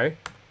arrow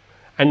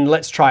and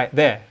let's try it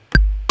there.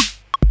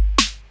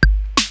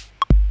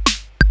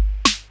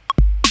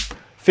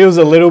 Feels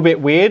a little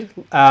bit weird,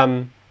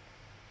 and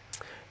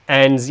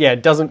yeah,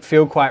 it doesn't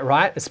feel quite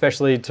right,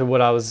 especially to what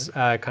I was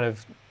kind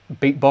of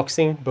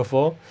beatboxing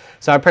before.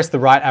 So I press the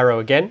right arrow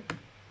again.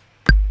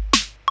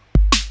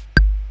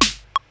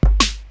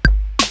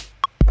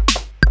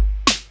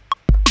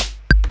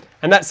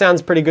 And that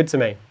sounds pretty good to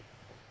me.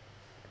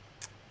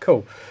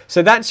 Cool.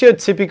 So that's your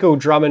typical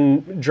drum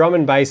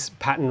and bass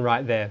pattern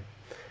right there.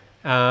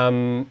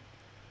 And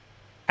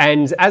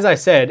as I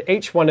said,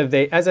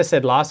 as I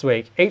said last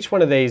week, each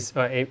one of these,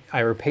 I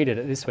repeated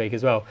it this week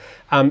as well,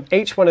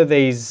 each one of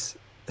these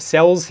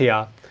cells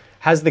here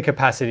has the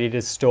capacity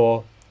to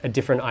store a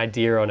different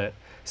idea on it.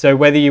 So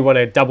whether you want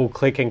to double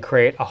click and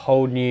create a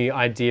whole new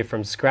idea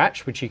from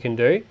scratch, which you can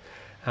do,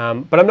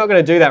 but I'm not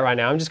going to do that right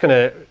now. I'm just going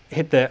to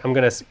I'm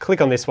going to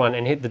click on this one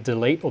and hit the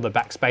delete or the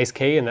backspace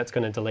key, and that's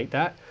going to delete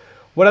that.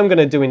 What I'm going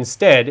to do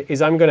instead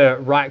is I'm going to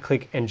right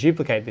click and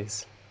duplicate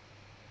this.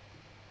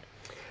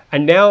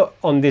 And now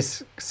on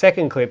this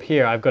second clip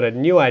here, I've got a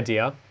new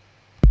idea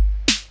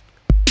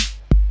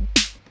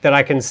that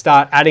I can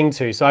start adding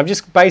to. So I've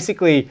just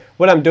basically,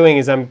 what I'm doing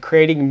is I'm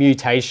creating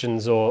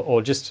mutations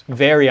or just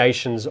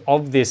variations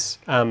of this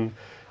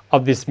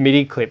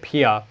MIDI clip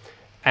here.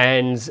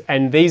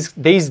 And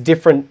these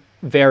different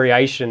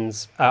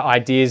variations are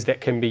ideas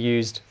that can be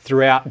used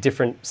throughout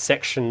different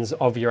sections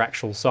of your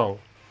actual song.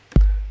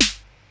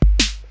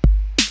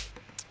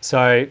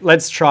 So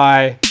let's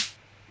try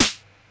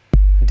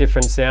a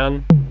different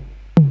sound.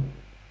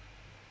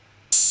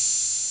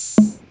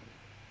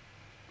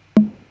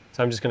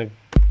 So I'm just going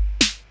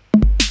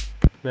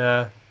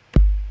to,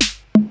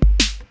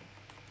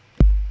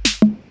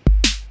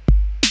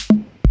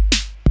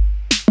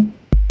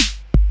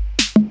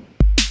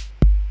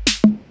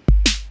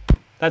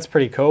 that's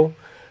pretty cool.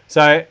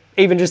 So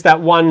even just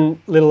that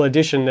one little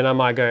addition, then I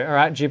might go, all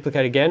right,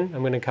 duplicate again. I'm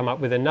going to come up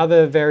with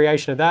another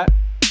variation of that.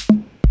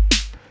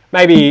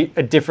 Maybe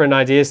a different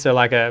idea, so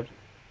like a,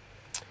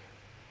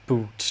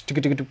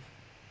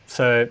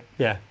 so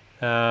yeah,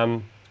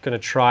 going to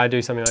try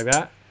do something like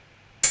that.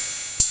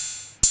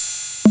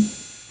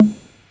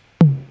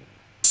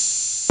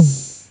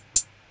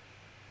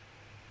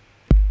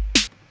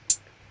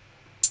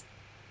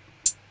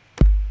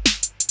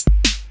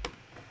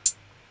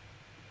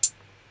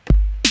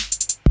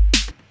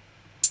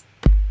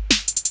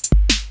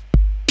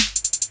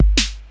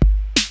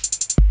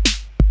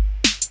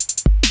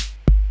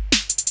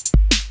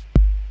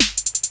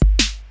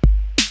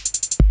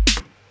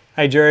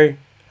 Hey Drew,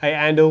 hey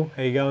Andel,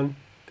 how you going?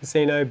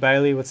 Casino,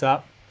 Bailey, what's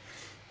up?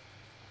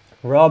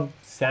 Rob,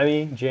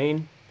 Sammy,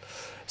 Gene.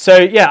 So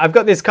yeah, I've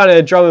got this kind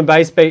of drum and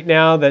bass beat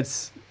now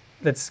that's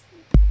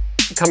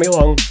coming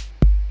along.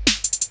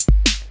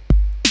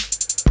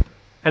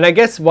 And I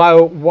guess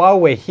while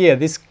we're here,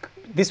 this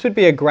would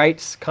be a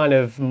great kind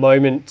of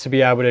moment to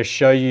be able to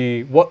show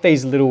you what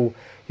these little,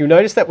 you'll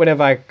notice that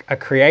whenever I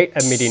create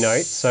a MIDI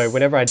note, so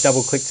whenever I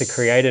double click to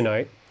create a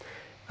note,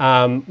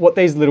 what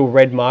these little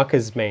red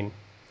markers mean.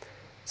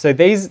 So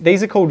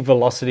these are called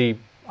velocity,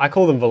 I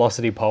call them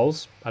velocity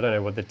poles. I don't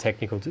know what the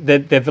technical,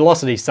 they're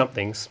velocity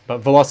somethings, but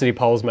velocity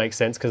poles make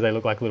sense because they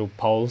look like little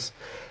poles.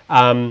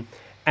 And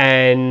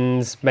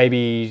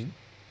maybe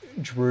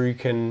Drew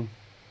can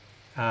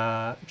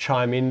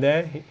chime in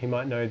there. He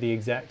might know the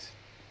exact,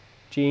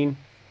 Gene,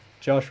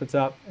 Josh, what's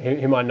up?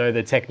 He might know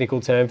the technical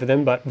term for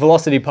them, but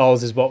velocity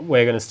poles is what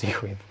we're going to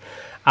stick with.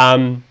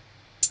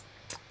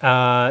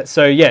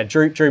 So yeah,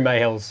 Drew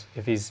Mayhells,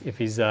 if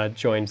he's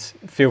joined,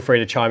 feel free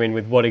to chime in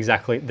with what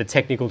exactly the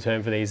technical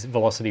term for these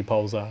velocity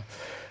poles are.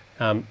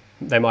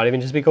 They might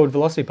even just be called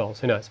velocity poles,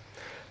 who knows?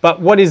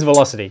 But what is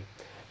velocity?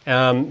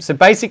 So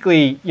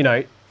basically, you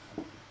know,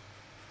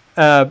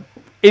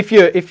 if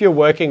you're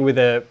working with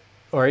a,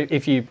 or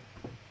if you're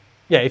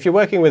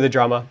working with a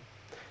drummer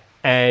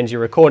and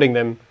you're recording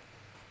them,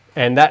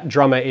 and that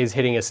drummer is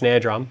hitting a snare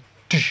drum,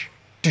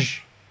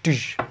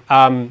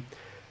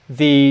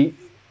 the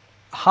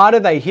harder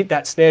they hit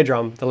that snare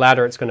drum, the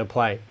louder it's going to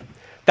play.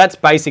 That's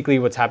basically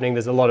what's happening.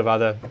 There's a lot of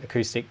other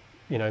acoustic,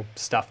 you know,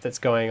 stuff that's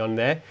going on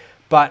there.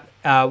 But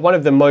one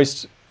of the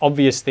most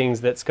obvious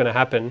things that's going to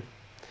happen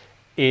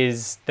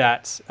is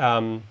that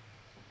the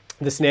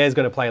snare is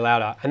going to play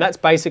louder. And that's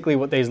basically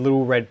what these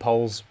little red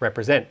poles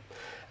represent.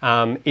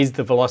 is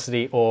the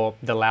velocity or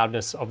the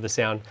loudness of the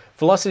sound.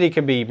 Velocity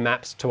can be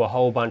mapped to a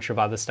whole bunch of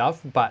other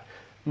stuff, but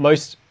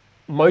most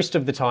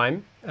of the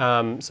time,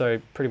 so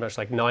pretty much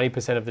like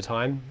 90% of the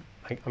time,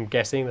 I'm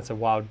guessing,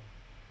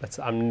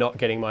 I'm not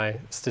getting my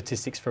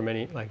statistics from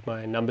any, like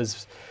my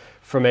numbers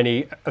from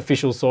any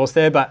official source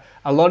there, but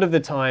a lot of the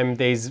time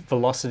these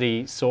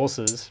velocity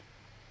sources,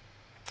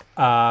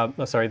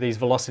 these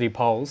velocity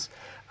poles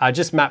are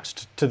just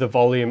mapped to the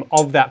volume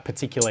of that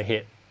particular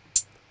hit.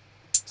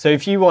 So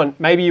if you want,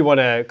 maybe you want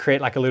to create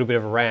like a little bit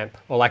of a ramp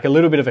or like a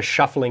little bit of a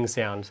shuffling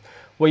sound,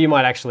 what you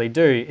might actually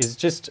do is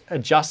just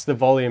adjust the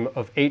volume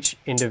of each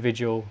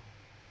individual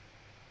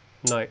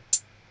note.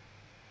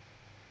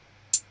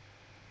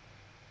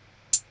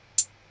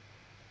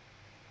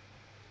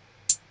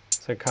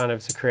 So kind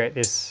of to create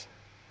this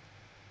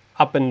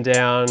up and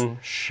down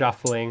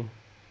shuffling.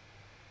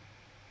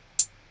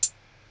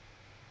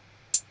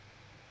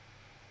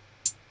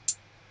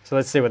 So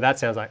let's see what that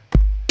sounds like.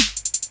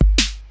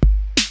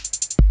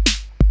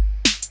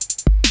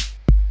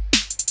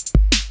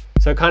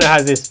 So it kind of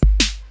has this.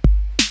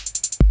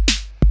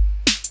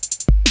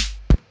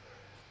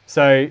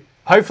 So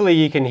hopefully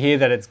you can hear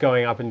that it's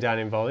going up and down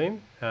in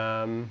volume.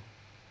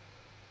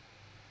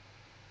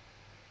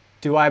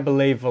 Do I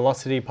believe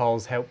velocity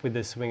poles help with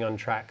the swing on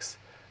tracks?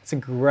 It's a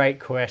great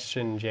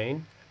question,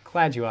 Gene.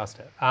 Glad you asked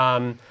it.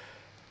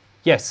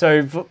 Yeah,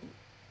 so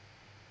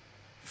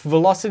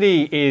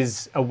velocity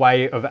is a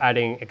way of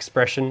adding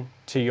expression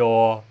to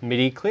your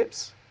MIDI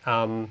clips.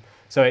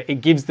 So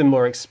it gives them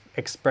more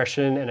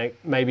expression, and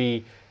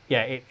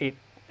it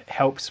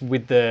helps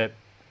with the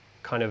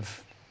kind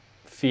of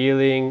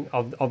feeling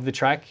of the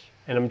track.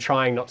 And I'm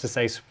trying not to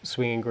say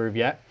swing and groove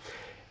yet.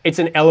 It's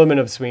an element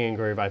of swing and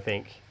groove, I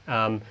think.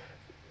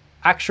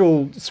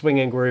 Actual swing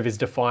and groove is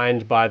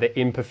defined by the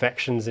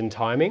imperfections in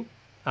timing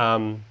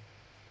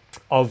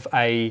of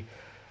a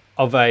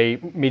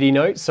MIDI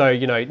note. So,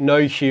 you know,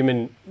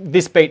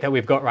 this beat that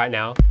we've got right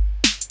now,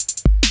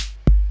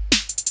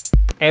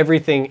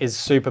 everything is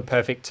super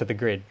perfect to the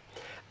grid.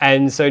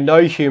 And so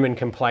no human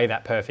can play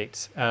that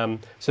perfect.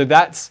 So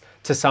that's,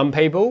 to some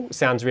people,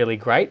 sounds really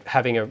great,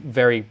 having a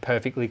very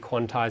perfectly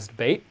quantized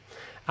beat.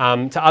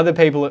 To other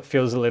people, it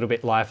feels a little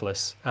bit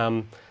lifeless.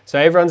 So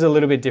everyone's a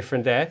little bit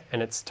different there,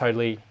 and it's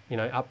totally, you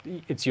know,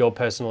 it's your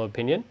personal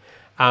opinion.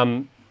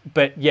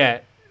 But yeah,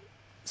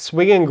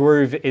 swing and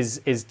groove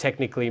is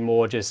technically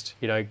more just,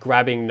 you know,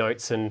 grabbing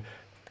notes and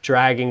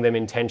dragging them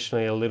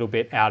intentionally a little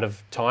bit out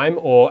of time,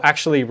 or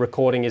actually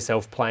recording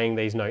yourself playing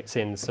these notes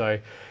in. So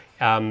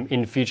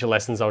in future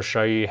lessons, I'll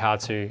show you how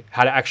to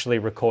actually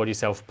record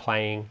yourself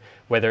playing,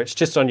 whether it's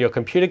just on your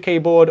computer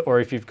keyboard or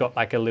if you've got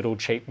like a little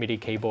cheap MIDI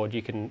keyboard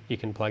you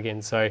can plug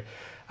in. So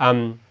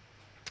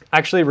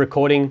actually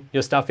recording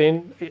your stuff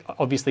in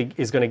obviously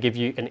is going to give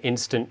you an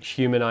instant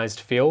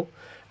humanized feel,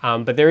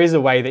 but there is a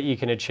way that you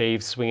can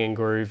achieve swing and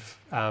groove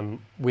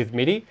with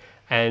MIDI,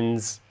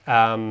 and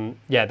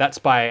yeah, that's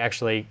by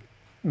actually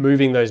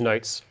moving those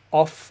notes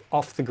off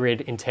the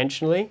grid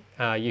intentionally.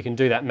 You can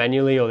do that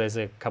manually, or there's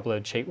a couple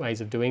of cheap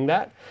ways of doing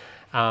that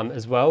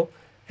as well.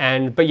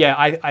 But yeah,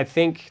 I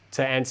think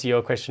to answer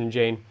your question,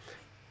 Gene,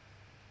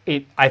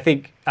 I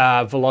think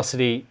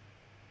velocity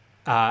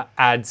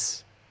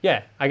adds.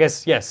 Yeah, I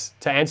guess yes.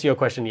 To answer your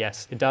question,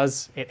 yes, it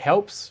does. It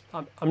helps.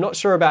 I'm not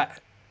sure about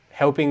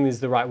helping is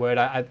the right word.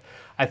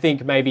 I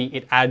think maybe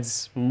it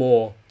adds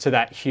more to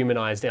that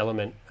humanized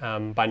element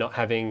by not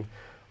having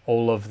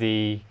all of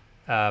the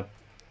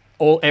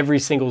every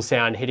single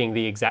sound hitting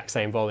the exact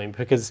same volume,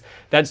 because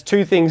that's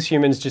two things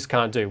humans just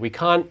can't do. We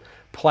can't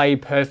play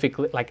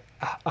perfectly, like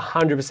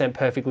 100%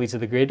 perfectly to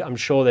the grid. I'm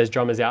sure there's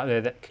drummers out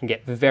there that can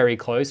get very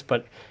close,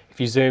 but if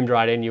you zoomed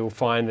right in, you'll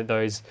find that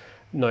those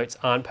notes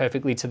aren't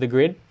perfectly to the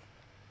grid.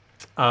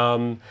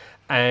 And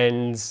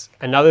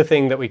another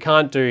thing that we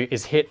can't do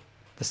is hit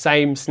the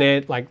same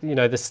snare, like, you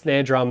know, the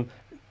snare drum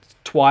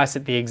twice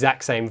at the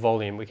exact same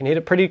volume. We can hit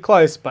it pretty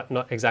close, but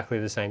not exactly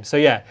the same. So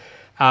yeah,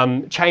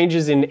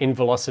 changes in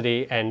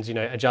velocity and, you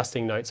know,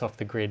 adjusting notes off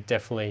the grid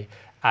definitely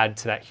add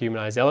to that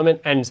humanized element.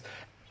 And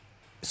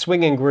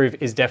swing and groove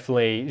is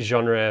definitely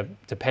genre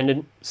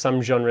dependent.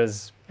 Some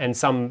genres and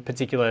some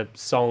particular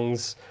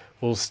songs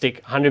will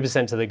stick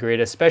 100% to the grid,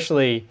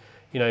 especially,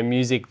 you know,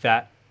 music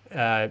that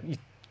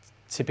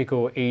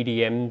typical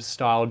EDM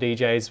style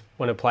DJs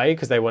want to play,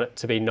 because they want it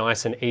to be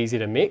nice and easy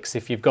to mix.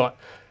 If you've got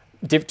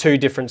two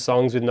different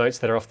songs with notes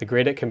that are off the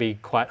grid, it can be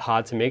quite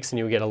hard to mix, and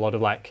you'll get a lot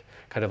of like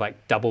kind of like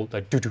double,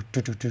 like do do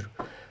do do do.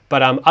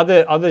 But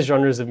other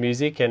genres of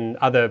music and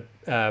other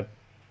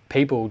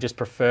people just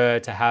prefer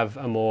to have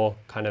a more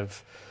kind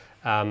of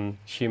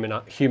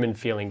human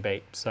feeling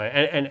beat. So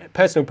and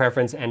personal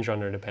preference and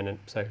genre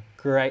dependent. So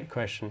great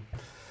question.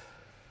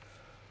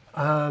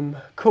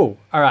 Cool.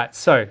 All right,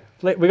 so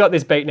we got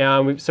this beat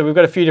now, and so we've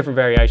got a few different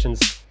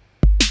variations.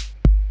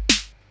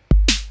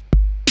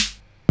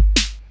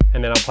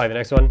 And then I'll play the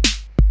next one.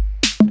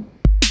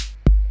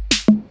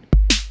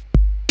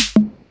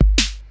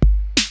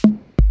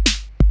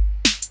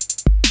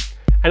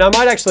 And I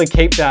might actually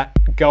keep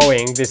that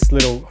going, this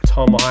little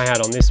tom hi-hat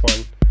on this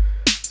one.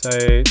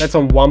 So that's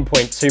on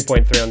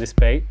 1.2.3 on this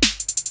beat.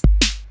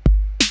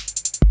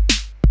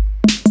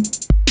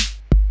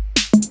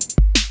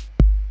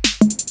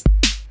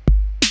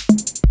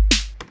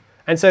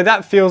 And so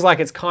that feels like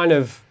it's kind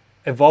of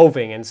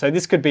evolving. And so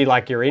this could be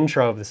like your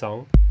intro of the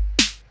song.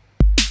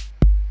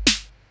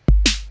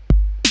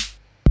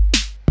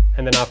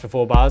 And then after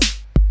 4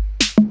 bars,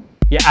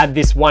 you add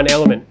this one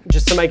element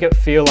just to make it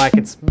feel like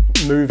it's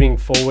moving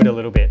forward a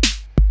little bit.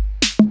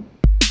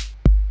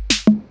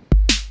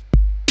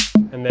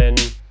 And then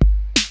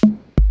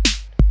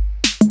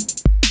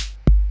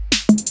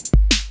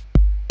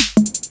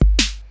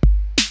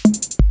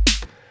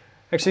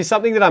actually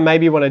something that I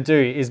maybe want to do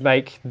is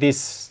make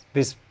this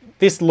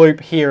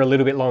loop here a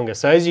little bit longer.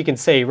 So as you can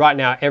see right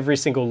now, every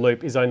single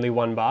loop is only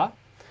 1 bar.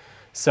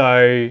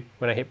 So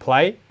when I hit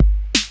play,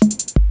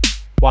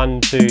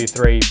 1, 2,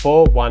 3,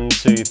 4, 1,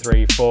 2,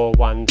 3, 4,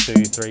 1, 2,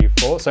 3,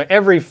 4. So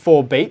every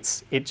 4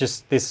 beats, it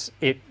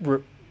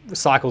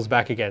cycles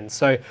back again.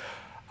 So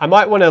I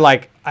might want to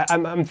like,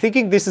 I'm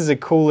thinking this is a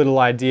cool little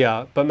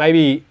idea, but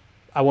maybe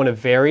I want to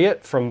vary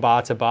it from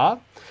bar to bar.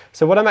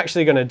 So what I'm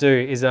actually going to do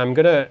is I'm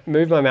going to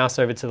move my mouse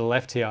over to the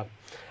left here,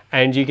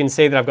 and you can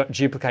see that I've got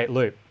duplicate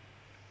loop.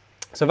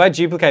 So if I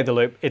duplicate the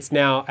loop, it's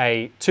now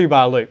a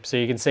 2-bar loop. So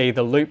you can see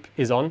the loop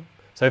is on.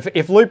 So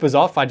if loop was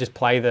off, I just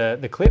play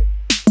the clip,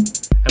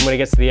 and when it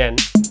gets to the end,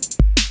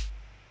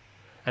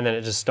 and then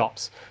it just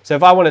stops. So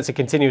if I want it to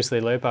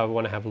continuously loop, I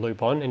want to have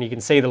loop on, and you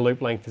can see the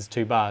loop length is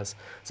 2 bars.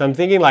 So I'm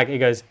thinking like it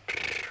goes.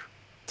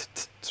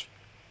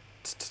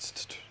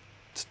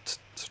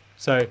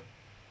 So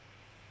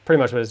pretty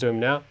much what it's doing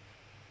now.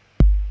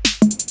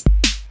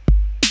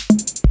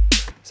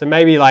 So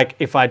maybe like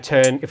if I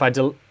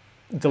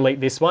delete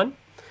this one.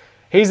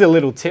 Here's a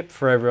little tip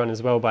for everyone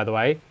as well, by the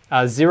way.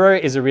 0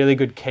 is a really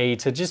good key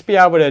to just be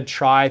able to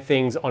try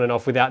things on and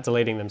off without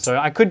deleting them. So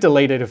I could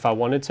delete it if I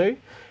wanted to,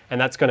 and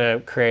that's going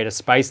to create a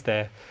space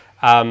there.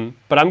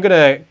 But I'm going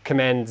to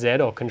Command Z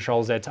or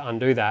Control Z to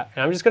undo that.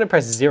 And I'm just going to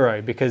press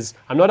 0 because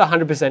I'm not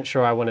 100%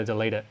 sure I want to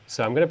delete it.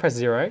 So I'm going to press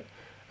 0,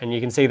 and you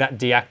can see that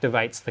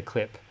deactivates the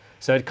clip.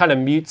 So it kind of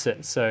mutes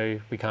it so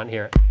we can't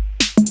hear it.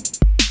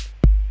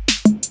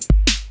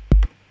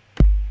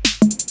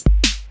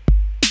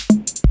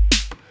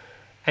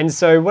 And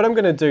so what I'm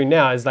going to do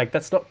now is like,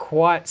 that's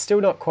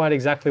still not quite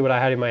exactly what I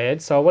had in my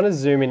head. So I want to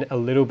zoom in a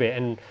little bit.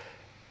 And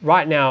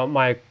right now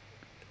my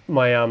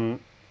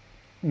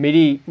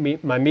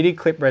MIDI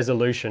clip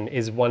resolution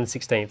is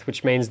 1/16,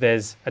 which means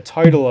there's a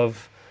total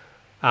of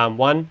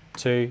 1,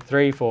 2,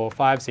 3, 4,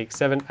 5, 6,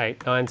 7,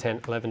 8, 9,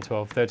 10, 11,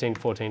 12, 13,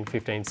 14,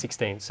 15,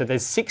 16. So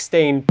there's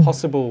 16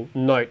 possible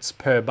notes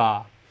per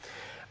bar.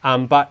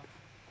 But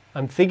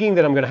I'm thinking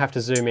that I'm going to have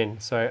to zoom in.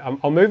 So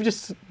I'll move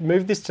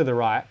this to the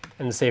right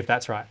and see if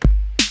that's right.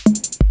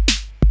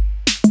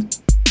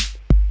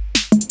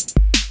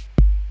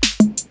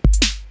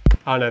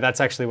 Oh no,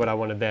 that's actually what I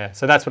wanted there.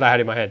 So that's what I had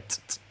in my head.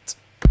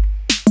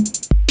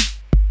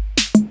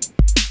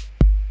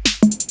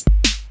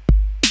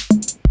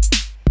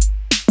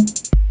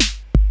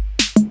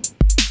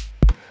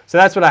 So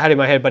that's what I had in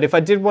my head. But if I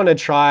did want to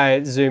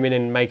try zoom in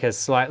and make a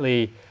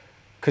slightly,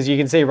 because you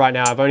can see right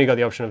now I've only got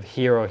the option of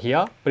here or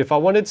here, but if I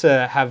wanted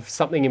to have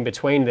something in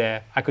between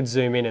there, I could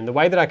zoom in. And the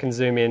way that I can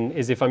zoom in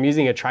is if I'm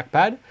using a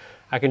trackpad,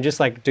 I can just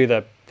like do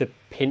the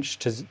pinch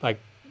to, like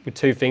with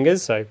 2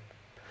 fingers, so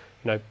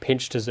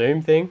pinch to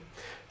zoom thing.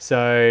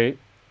 So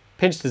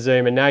pinch to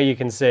zoom, and now you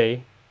can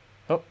see,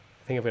 oh,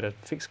 I think I've got a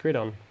fixed grid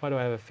on. Why do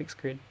I have a fixed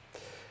grid?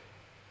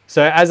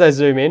 So as I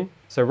zoom in,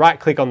 so right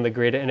click on the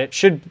grid, and it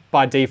should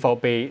by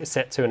default be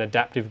set to an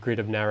adaptive grid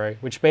of narrow,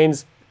 which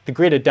means the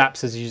grid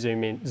adapts as you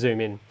zoom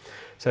in.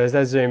 So as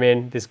I zoom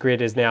in, this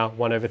grid is now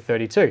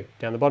 1/32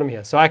 down the bottom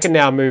here. So I can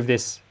now move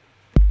this.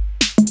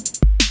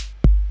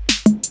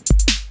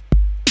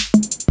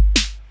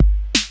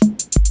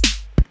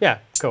 Yeah,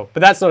 cool. But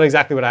that's not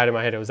exactly what I had in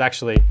my head. It was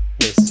actually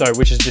this, so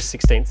which is just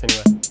 16ths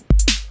anyway.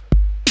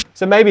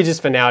 So maybe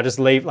just for now, just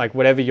leave like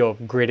whatever your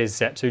grid is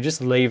set to,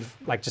 just leave,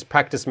 like just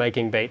practice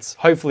making beats.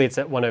 Hopefully it's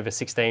at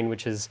 1/16,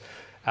 which is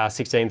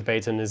 16th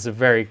beats, and is a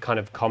very kind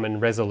of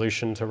common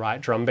resolution to write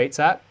drum beats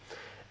at.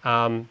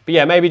 But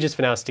yeah, maybe just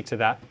for now stick to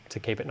that to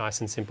keep it nice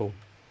and simple.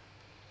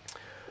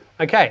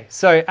 Okay,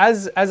 so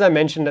as I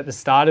mentioned at the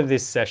start of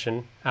this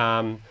session,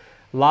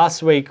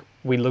 last week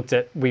we looked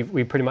at, we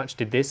pretty much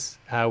did this.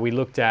 We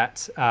looked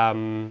at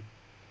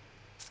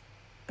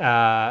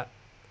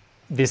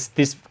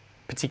this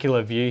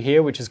particular view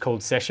here, which is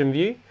called session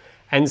view.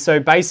 And so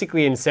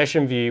basically in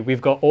session view,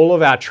 we've got all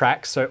of our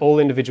tracks, so all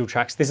individual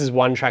tracks. This is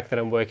one track that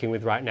I'm working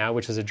with right now,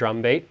 which is a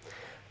drum beat,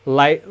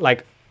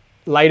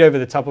 laid over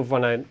the top of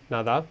one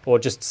another, or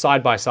just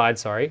side by side,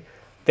 sorry.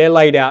 They're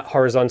laid out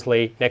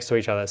horizontally next to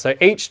each other. So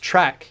each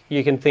track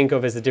you can think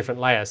of as a different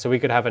layer. So we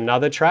could have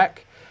another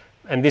track,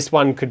 and this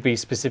one could be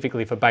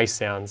specifically for bass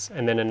sounds,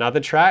 and then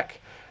another track,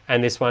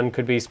 and this one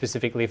could be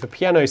specifically for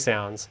piano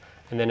sounds,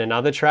 and then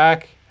another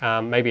track,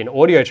 maybe an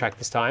audio track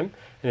this time.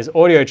 And this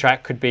audio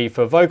track could be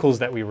for vocals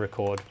that we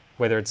record,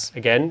 whether it's,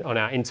 again, on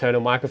our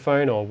internal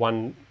microphone or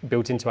one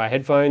built into our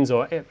headphones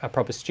or a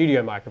proper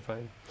studio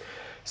microphone.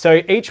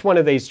 So each one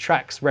of these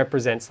tracks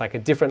represents like a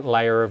different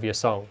layer of your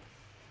song.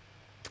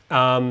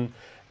 And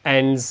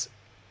as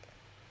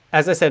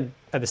I said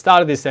at the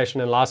start of this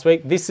session and last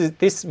week,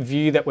 this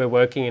view that we're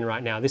working in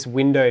right now, this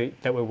window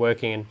that we're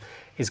working in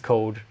is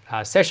called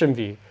Session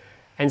View.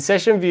 And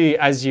Session View,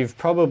 as you've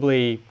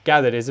probably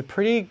gathered, is a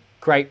pretty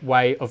great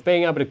way of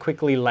being able to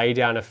quickly lay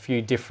down a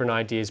few different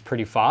ideas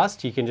pretty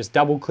fast. You can just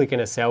double click in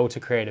a cell to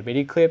create a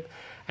MIDI clip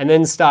and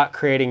then start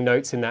creating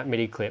notes in that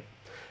MIDI clip.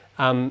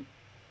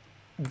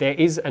 There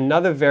is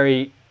another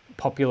very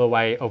popular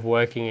way of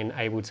working in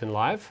Ableton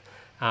Live,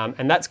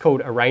 and that's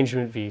called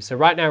Arrangement View. So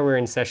right now we're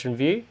in Session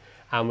View.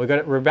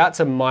 We're about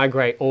to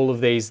migrate all of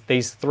these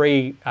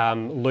three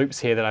loops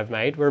here that I've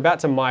made. We're about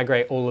to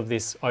migrate all of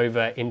this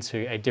over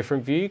into a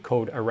different view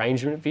called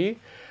Arrangement View.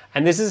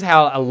 And this is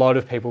how a lot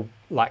of people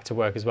like to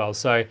work as well.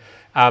 So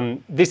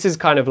this is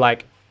kind of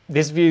like,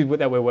 this view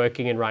that we're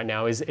working in right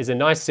now is a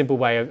nice simple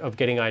way of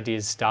getting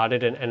ideas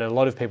started, and a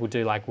lot of people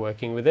do like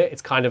working with it.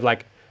 It's kind of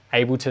like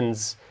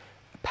Ableton's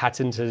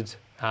patented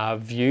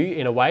view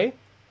in a way.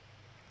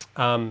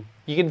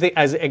 You can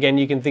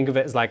think of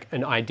it as like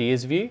an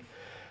ideas view.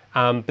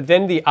 But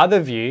then the other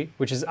view,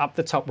 which is up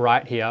the top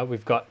right here,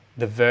 we've got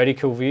the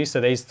vertical view.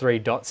 So these three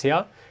dots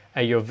here,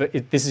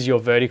 this is your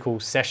vertical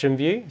session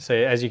view. So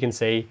as you can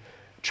see,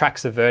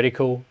 tracks are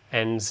vertical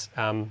and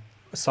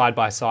side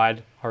by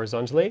side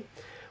horizontally.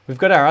 We've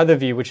got our other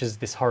view, which is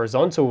this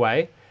horizontal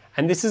way,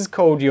 and this is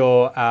called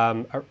your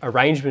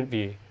arrangement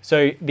view.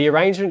 So the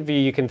arrangement view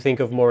you can think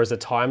of more as a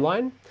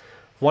timeline.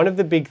 One of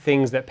the big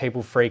things that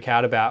people freak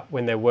out about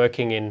when they're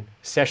working in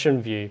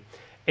session view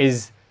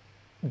is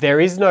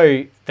there is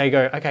no, they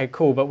go, okay,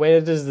 cool, but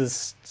where does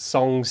this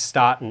song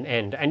start and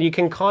end? And you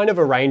can kind of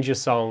arrange your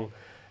song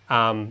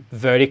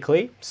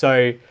vertically.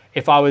 So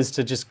if I was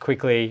to just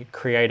quickly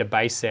create a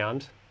bass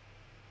sound,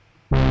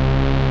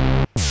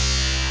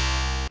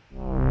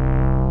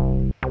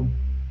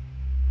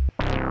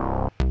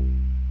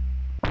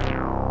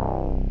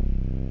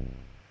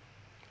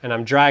 and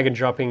I'm drag and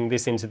dropping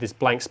this into this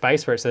blank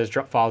space where it says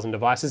drop files and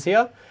devices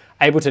here,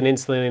 Ableton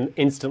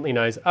instantly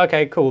knows,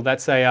 okay, cool,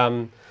 that's a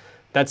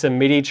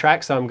MIDI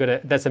track, so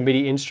that's a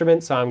MIDI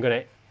instrument, so I'm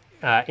gonna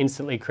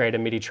instantly create a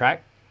MIDI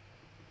track.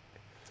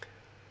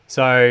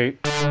 So,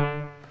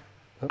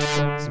 oops,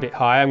 it's a bit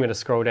high, I'm gonna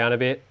scroll down a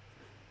bit.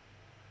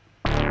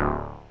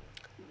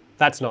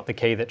 That's not the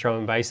key that drum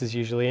and bass is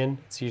usually in,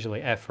 it's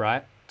usually F,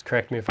 right?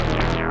 Correct me if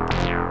I'm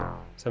wrong.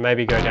 So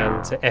maybe go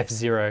down to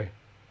F0.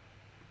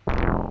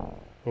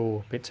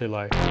 Oh, a bit too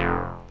low.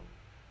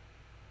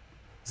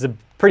 It's a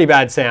pretty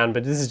bad sound,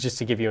 but this is just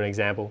to give you an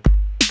example.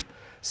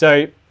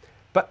 So,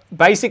 but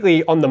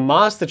basically on the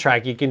master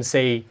track, you can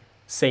see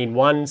scene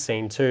 1,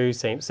 scene 2,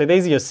 scene. So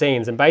these are your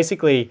scenes, and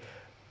basically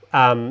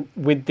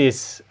with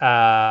this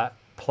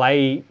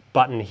play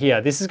button here,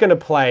 this is going to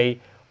play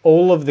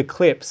all of the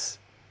clips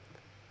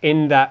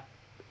in that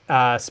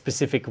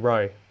specific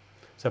row.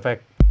 So if I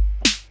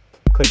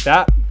click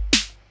that,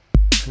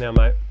 now I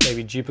might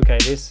maybe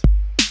duplicate this,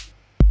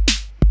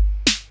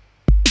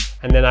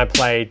 and then I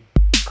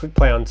click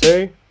play on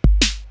 2.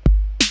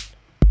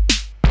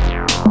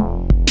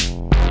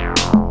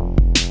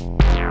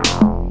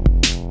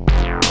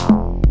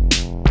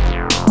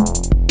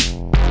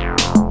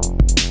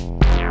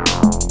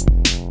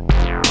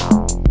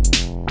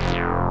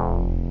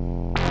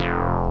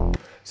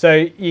 So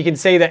you can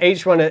see that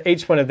each one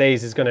of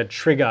these is going to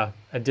trigger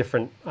a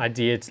different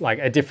idea, like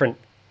a different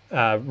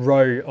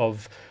row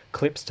of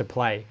clips to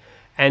play.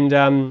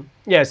 And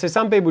yeah, so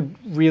some people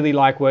really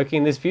like working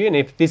in this view, and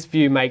if this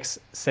view makes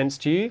sense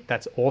to you,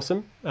 that's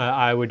awesome.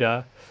 I would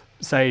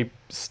say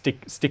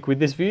stick with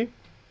this view.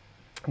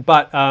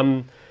 But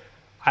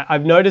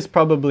I've noticed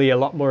probably a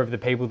lot more of the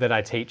people that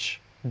I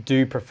teach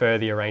do prefer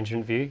the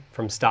arrangement view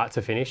from start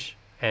to finish,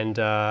 and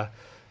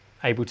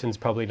Ableton's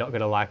probably not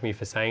going to like me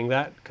for saying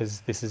that, because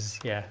this is,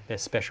 yeah, their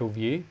special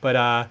view. But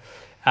a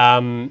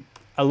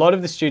lot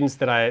of the students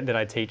that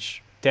I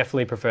teach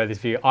definitely prefer this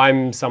view.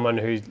 I'm someone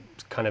who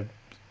kind of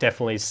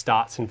definitely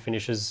starts and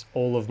finishes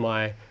all of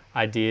my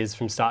ideas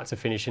from start to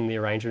finish in the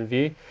arrangement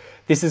view.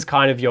 This is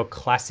kind of your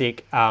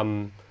classic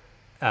door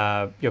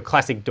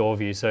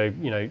view. So,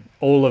 you know,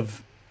 all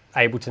of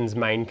Ableton's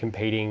main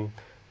competing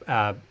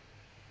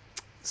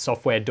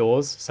software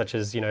doors, such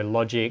as, you know,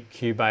 Logic,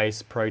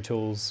 Cubase, Pro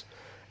Tools,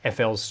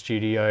 FL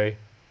Studio,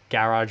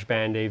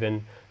 GarageBand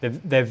even,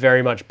 they're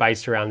very much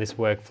based around this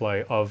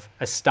workflow of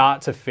a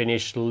start to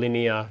finish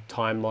linear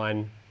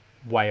timeline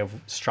way of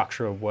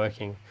structure of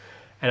working.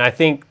 And I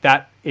think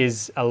that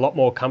is a lot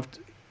more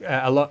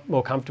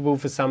comfortable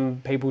for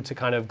some people to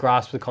kind of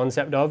grasp the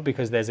concept of,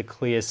 because there's a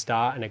clear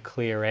start and a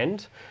clear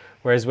end.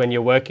 Whereas when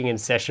you're working in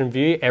session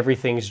view,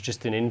 everything's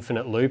just an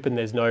infinite loop and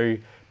there's no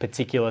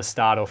particular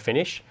start or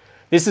finish.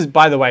 This is,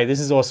 by the way, this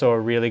is also a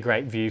really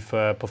great view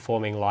for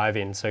performing live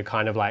in. So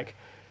kind of like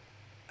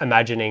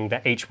imagining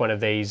that each one of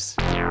these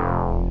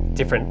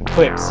different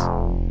clips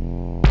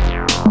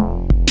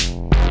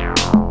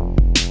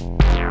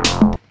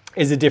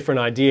is a different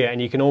idea,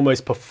 and you can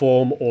almost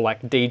perform or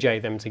like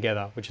DJ them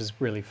together, which is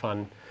really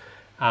fun.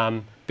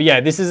 But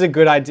yeah, this is a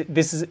good idea.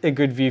 This is a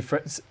good view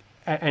for,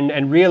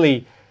 and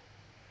really,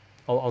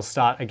 I'll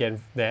start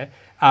again there.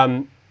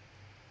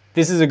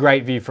 This is a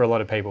great view for a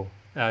lot of people.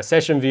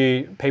 Session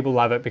view, people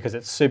love it because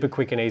it's super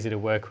quick and easy to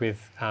work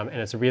with, and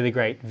it's a really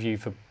great view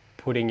for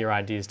putting your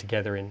ideas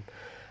together in.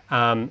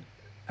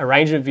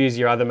 Arrangement view is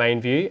your other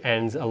main view,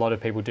 and a lot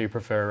of people do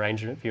prefer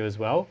arrangement view as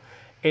well.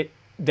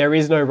 There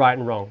is no right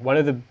and wrong. One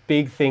of the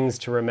big things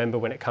to remember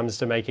when it comes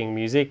to making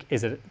music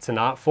is that it's an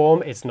art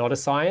form, it's not a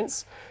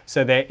science.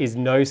 So there is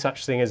no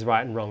such thing as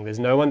right and wrong. There's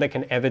no one that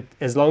can ever,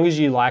 as long as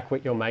you like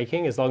what you're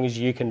making, as long as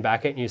you can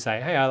back it and you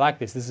say, hey, I like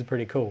this is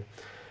pretty cool.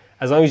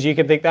 As long as you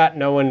can think that,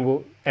 no one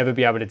will ever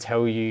be able to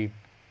tell you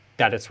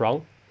that it's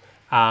wrong.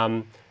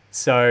 And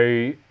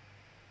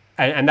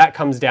that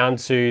comes down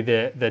to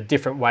the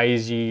different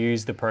ways you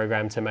use the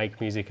program to make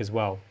music as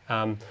well.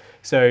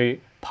 So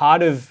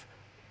part of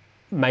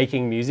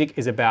making music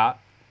is about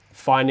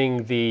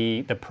finding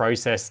the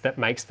process that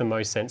makes the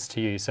most sense to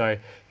you. So,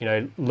 you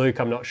know, Luke,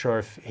 I'm not sure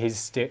if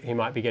he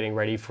might be getting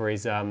ready for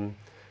his live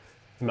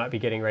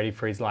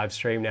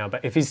stream now,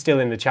 but if he's still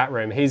in the chat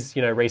room, he's,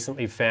 you know,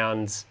 recently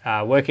found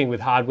working with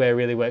hardware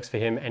really works for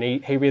him, and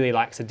he really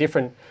likes a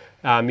different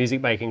music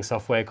making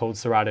software called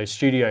Serato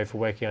Studio for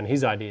working on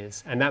his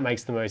ideas, and that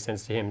makes the most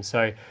sense to him.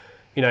 So,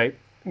 you know,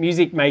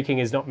 music making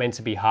is not meant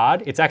to be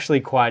hard. It's actually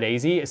quite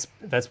easy.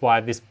 That's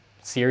why this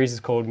series is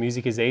called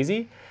Music is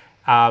Easy.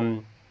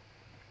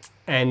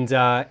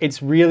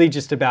 It's really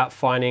just about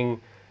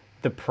finding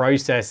the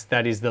process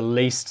that is the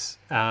least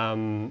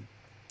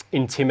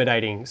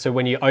intimidating. So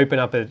when you open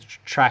up a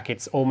track,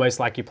 it's almost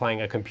like you're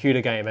playing a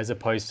computer game as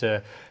opposed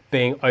to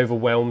being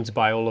overwhelmed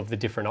by all of the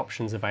different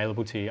options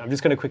available to you. I'm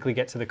just going to quickly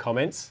get to the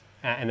comments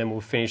and then we'll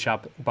finish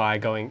up by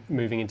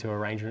moving into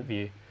arrangement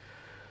view.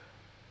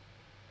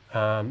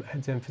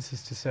 Adds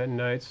emphasis to certain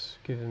notes,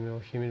 give them a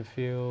more human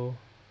feel.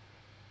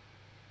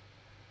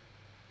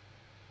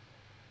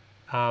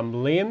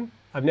 Liam,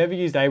 I've never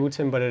used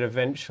Ableton, but I'd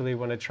eventually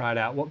want to try it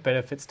out. What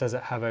benefits does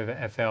it have over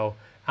FL?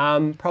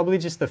 Probably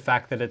just the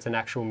fact that it's an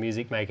actual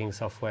music making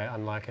software,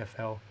 unlike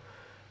FL.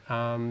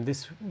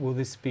 Will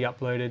this be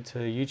uploaded to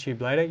YouTube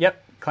later?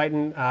 Yep,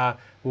 Clayton,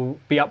 we'll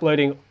be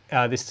uploading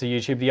this to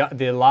YouTube.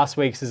 The last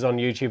week's is on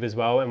YouTube as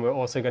well, and we're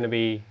also going to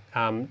be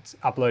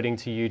uploading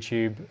to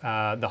YouTube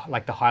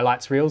the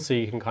highlights reel, so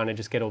you can kind of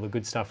just get all the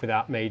good stuff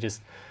without me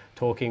just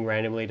talking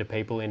randomly to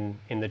people in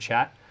the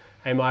chat.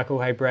 Hey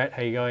Michael, hey Brett,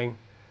 how you going?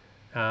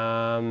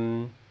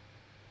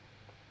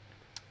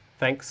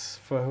 Thanks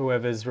for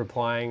whoever's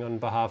replying on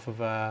behalf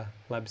of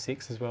Lab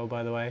 6 as well,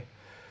 by the way.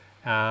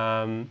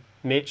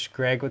 Mitch,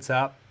 Greg, what's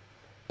up?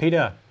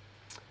 Peter,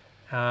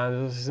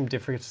 there's also some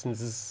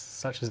differences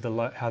such as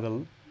how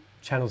the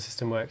channel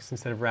system works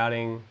instead of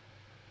routing.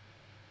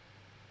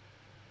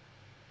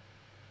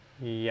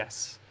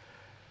 Yes.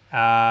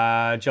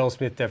 Joel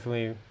Smith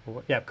definitely,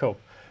 yeah, cool.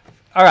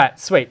 All right,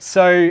 sweet.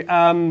 So,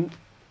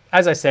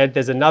 as I said,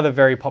 there's another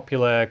very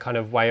popular kind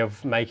of way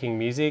of making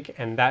music,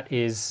 and that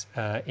is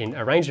in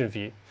arrangement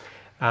view.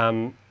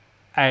 And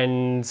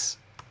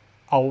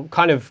I'll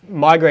kind of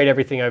migrate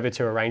everything over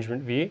to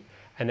arrangement view,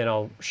 and then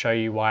I'll show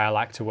you why I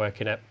like to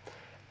work in it.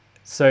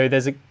 So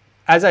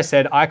as I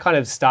said, I kind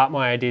of start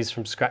my ideas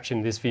from scratch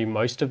in this view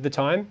most of the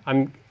time.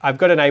 I've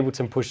got an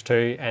Ableton Push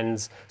 2,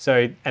 and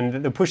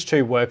the Push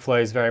 2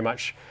 workflow is very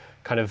much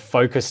kind of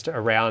focused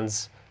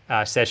around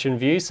session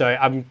view. So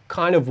I'm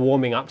kind of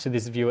warming up to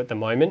this view at the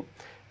moment,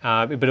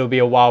 but it'll be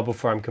a while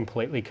before I'm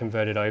completely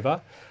converted over.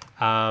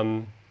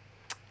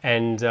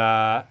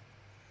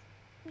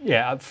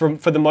 Yeah,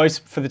 for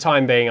the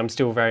time being, I'm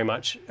still very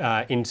much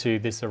into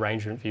this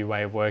arrangement view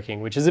way of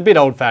working, which is a bit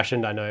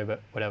old-fashioned, I know,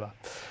 but whatever.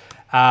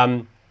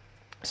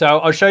 So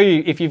I'll show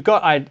you if you've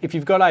got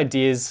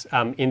ideas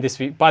in this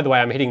view. By the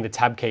way, I'm hitting the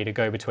Tab key to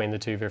go between the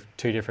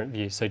two different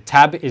views. So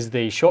Tab is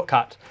the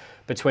shortcut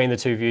between the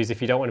two views if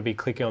you don't want to be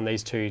clicking on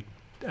these two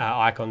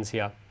icons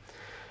here.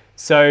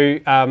 So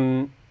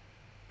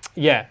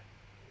yeah,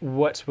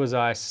 where was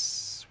I?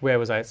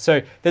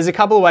 So there's a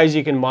couple of ways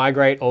you can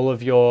migrate all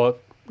of your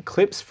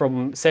clips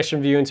from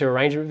session view into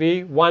arrangement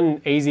view.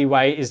 One easy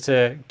way is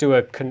to do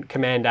a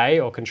Command A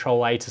or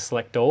Control A to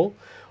select all,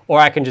 or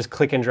I can just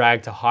click and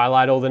drag to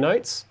highlight all the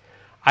notes.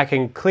 I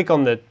can click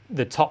on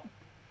the top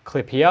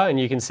clip here, and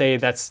you can see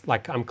that's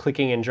like I'm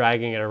clicking and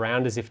dragging it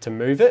around as if to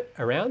move it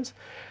around.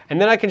 And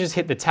then I can just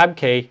hit the Tab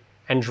key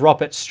and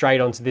drop it straight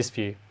onto this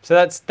view. So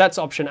that's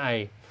option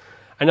A.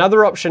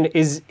 Another option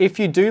is if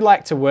you do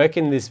like to work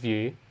in this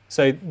view,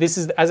 so this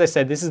is, as I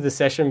said, this is the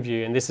session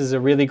view, and this is a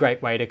really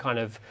great way to kind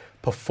of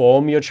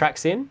perform your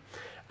tracks in.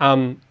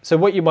 So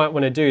what you might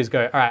want to do is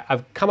go, all right,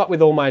 I've come up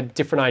with all my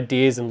different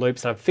ideas and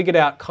loops, and I've figured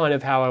out kind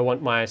of how I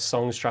want my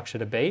song structure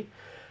to be.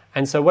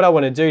 And so what I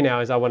want to do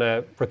now is I want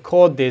to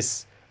record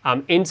this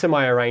into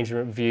my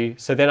arrangement view,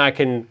 so then I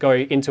can go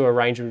into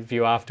arrangement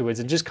view afterwards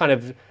and just kind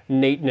of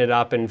neaten it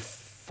up and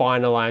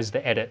finalize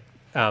the edit.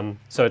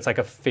 So it's like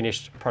a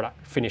finished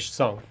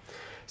song.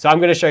 So I'm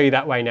going to show you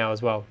that way now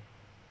as well.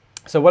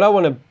 So what I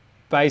want to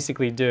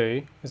basically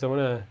do is I want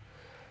to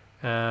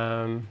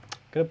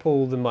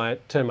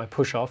turn my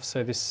push off,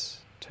 so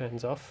this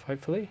turns off,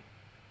 hopefully.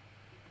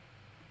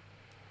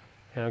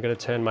 And I'm going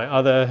to turn my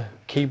other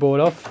keyboard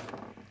off.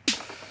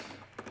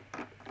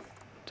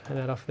 Turn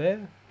that off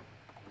there.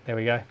 There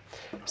we go.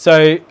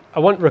 So I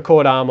want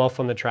record arm off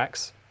on the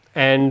tracks.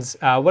 And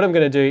what I'm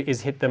going to do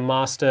is hit the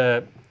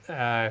master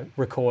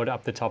record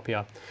up the top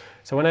here.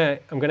 So when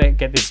I'm going to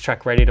get this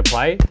track ready to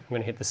play, I'm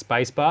going to hit the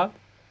space bar.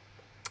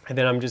 And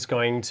then I'm just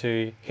going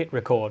to hit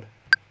record.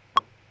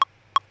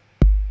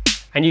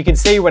 And you can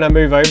see when I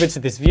move over to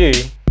this view,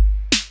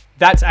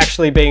 that's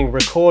actually being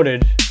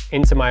recorded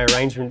into my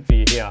arrangement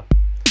view here.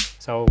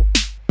 So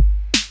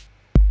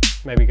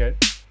maybe go.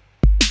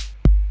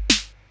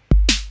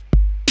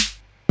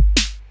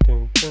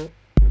 And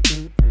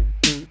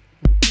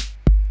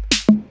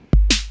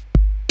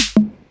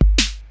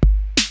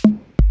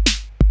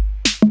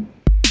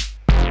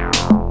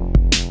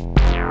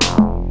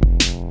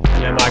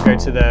then I go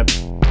to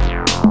the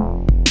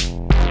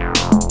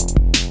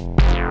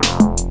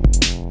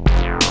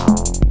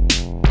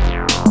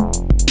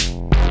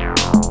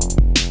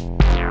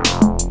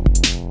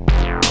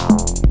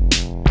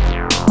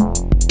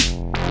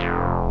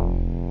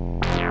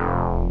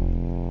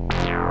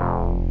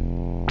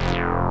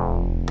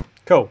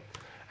cool.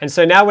 And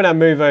so now when I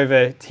move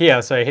over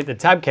here, so I hit the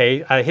tab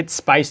key, I hit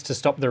space to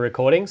stop the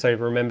recording. So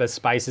remember,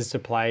 space is to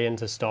play and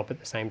to stop at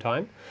the same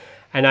time.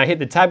 And I hit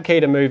the tab key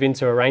to move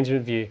into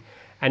arrangement view.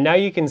 And now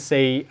you can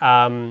see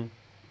that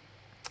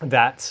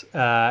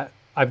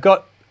I've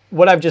got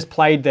what I've just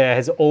played there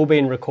has all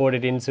been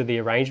recorded into the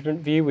arrangement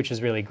view, which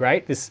is really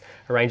great. This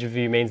arrangement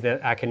view means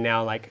that I can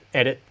now like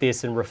edit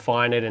this and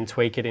refine it and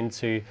tweak it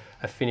into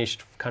a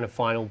finished kind of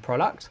final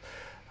product.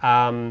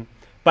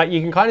 But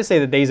you can kind of see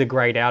that these are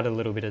grayed out a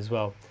little bit as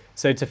well.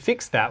 So to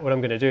fix that, what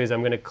I'm going to do is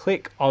I'm going to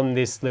click on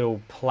this little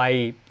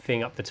play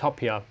thing up the top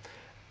here.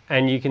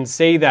 And you can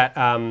see that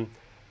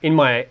in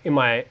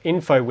my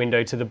info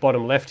window to the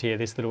bottom left here,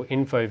 this little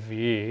info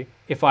view,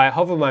 if I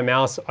hover my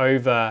mouse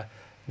over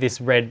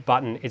this red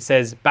button, it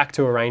says back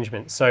to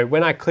arrangement. So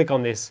when I click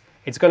on this,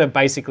 it's going to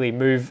basically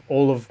move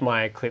all of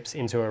my clips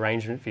into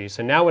arrangement view.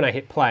 So now when I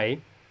hit play,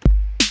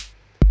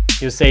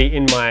 you'll see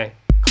in my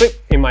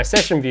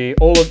session view,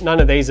 none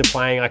of these are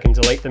playing. I can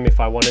delete them if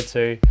I wanted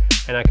to,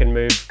 and I can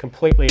move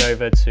completely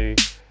over to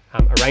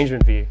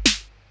arrangement view.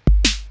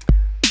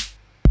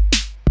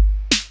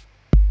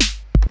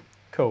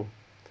 Cool.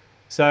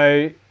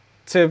 So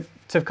to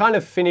kind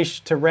of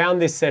finish, to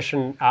round this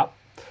session up,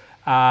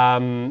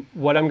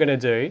 what I'm going to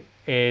do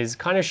is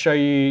kind of show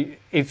you,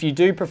 if you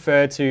do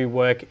prefer to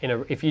work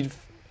in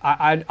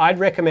I'd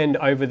recommend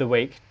over the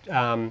week,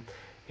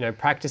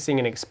 practicing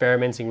and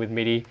experimenting with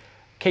MIDI.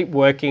 Keep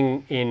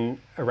working in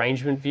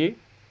arrangement view.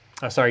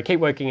 Keep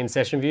working in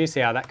session view,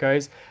 see how that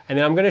goes. And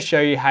then I'm going to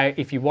show you how,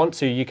 if you want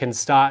to, you can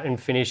start and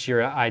finish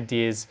your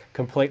ideas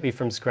completely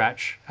from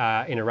scratch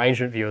in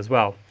arrangement view as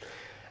well.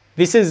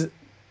 This is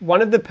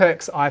one of the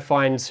perks I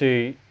find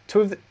two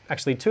of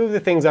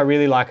the things I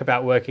really like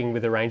about working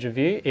with arrangement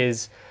view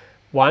is,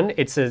 one,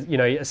 it's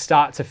a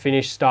start to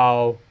finish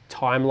style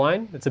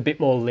timeline. It's a bit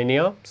more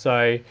linear.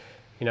 So,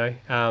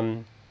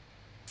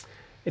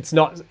 it's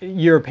not,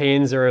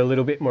 Europeans are a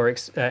little bit more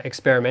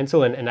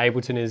experimental, and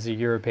Ableton is a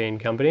European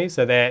company,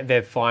 so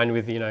they're fine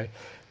with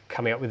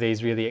coming up with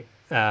these really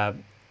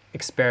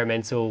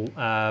experimental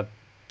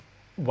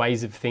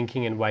ways of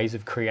thinking and ways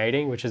of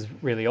creating, which is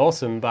really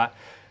awesome. But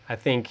I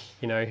think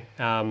a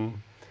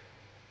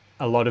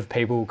lot of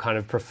people kind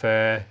of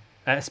prefer,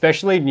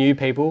 especially new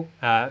people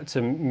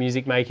to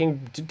music making,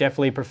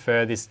 definitely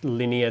prefer this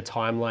linear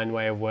timeline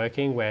way of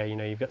working where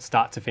you've got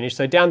start to finish.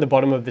 So down the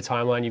bottom of the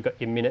timeline you've got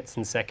your minutes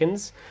and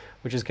seconds,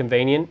 which is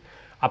convenient.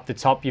 Up the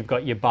top you've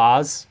got your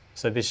bars,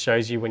 so this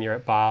shows you when you're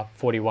at bar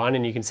 41,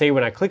 and you can see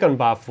when I click on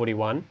bar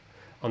 41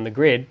 on the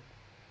grid,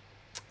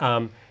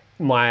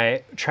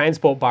 my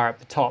transport bar at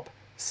the top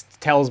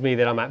tells me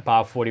that I'm at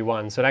bar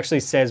 41. So it actually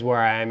says where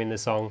I am in the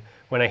song.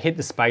 When I hit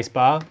the space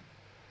bar,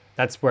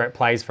 that's where it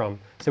plays from.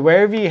 So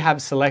wherever you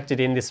have selected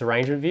in this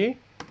arrangement view,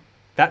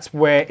 that's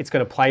where it's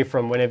going to play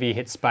from whenever you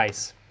hit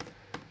space.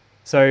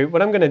 So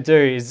what I'm going to do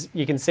is,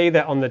 you can see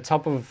that on the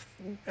top of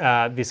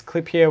this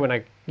clip here, when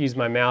I use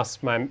my mouse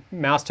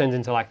turns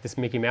into like this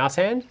Mickey Mouse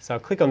hand. So I'll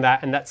click on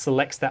that and that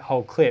selects that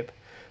whole clip.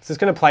 So it's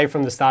going to play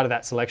from the start of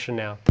that selection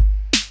now.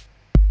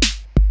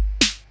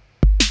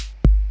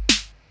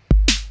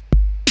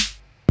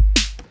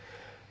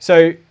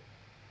 So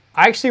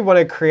I actually want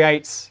to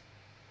create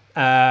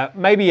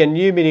maybe a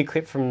new MIDI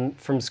clip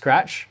from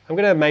scratch. I'm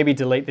going to maybe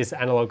delete this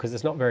analog because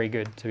it's not very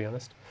good, to be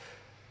honest.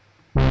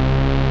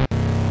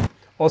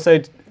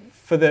 Also,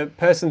 for the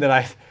person that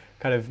I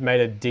kind of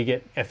made a dig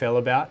at FL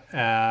about,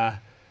 that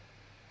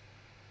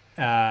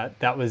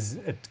was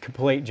a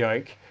complete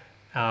joke.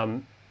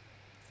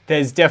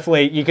 There's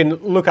definitely, you can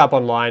look up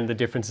online the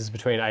differences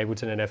between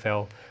Ableton and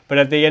FL, but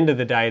at the end of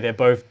the day, they're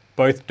both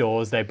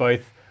DAWs. They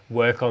both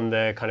work on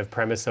the kind of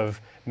premise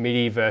of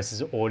MIDI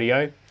versus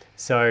audio.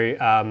 So,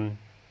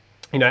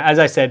 as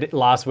I said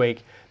last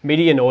week,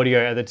 MIDI and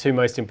audio are the two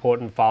most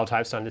important file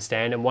types to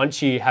understand. And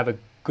once you have a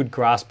good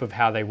grasp of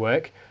how they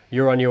work,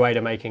 you're on your way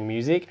to making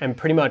music. And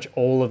pretty much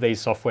all of these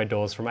software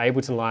DAWs, from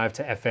Ableton Live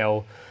to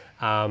FL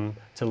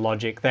to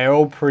Logic, they're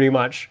all pretty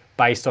much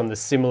based on the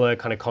similar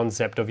kind of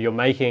concept of you're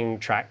making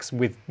tracks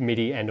with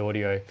MIDI and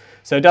audio.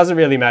 So it doesn't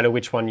really matter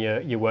which one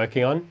you're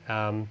working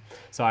on.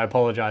 So I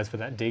apologize for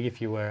that dig if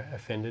you were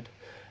offended.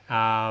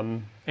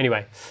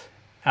 Anyway,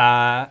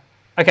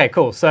 okay,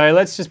 cool. So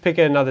let's just pick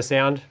another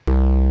sound.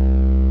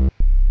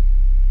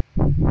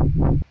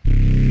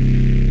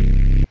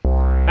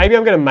 Maybe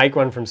I'm going to make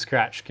one from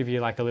scratch, give you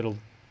like a little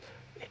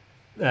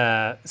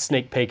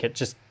sneak peek at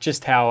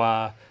just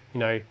how you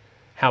know,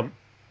 how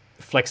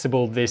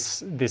flexible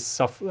this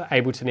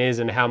Ableton is,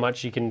 and how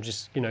much you can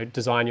just, you know,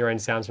 design your own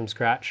sounds from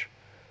scratch.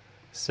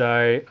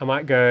 So I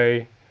might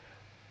go,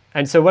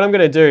 and so what I'm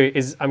going to do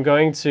is I'm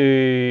going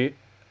to,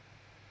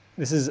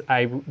 this is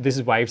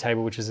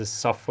Wavetable, which is a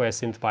software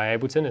synth by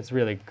Ableton. It's a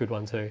really good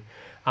one too.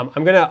 I'm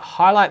going to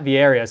highlight the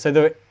area. So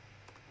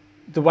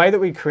the way that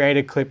we create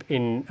a clip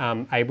in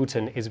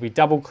Ableton is we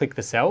double click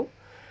the cell,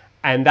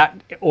 and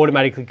that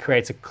automatically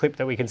creates a clip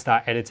that we can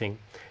start editing.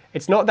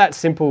 It's not that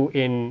simple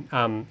in,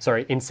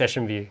 in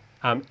session view.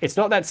 It's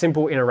not that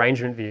simple in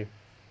arrangement view.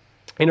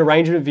 In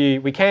arrangement view,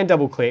 we can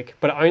double click,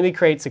 but it only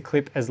creates a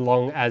clip as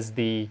long as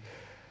the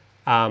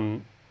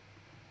grid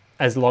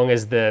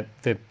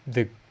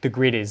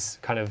is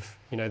kind of,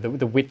 you know,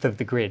 the width of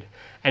the grid.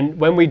 And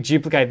when we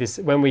duplicate this,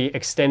 when we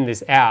extend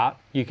this out,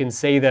 you can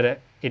see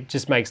that it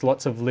just makes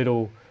lots of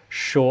little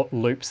short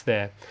loops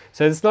there.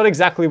 So it's not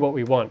exactly what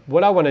we want.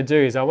 What I want to do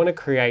is I want to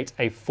create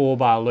a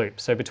 4-bar loop.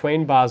 So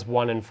between bars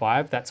 1 and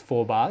 5, that's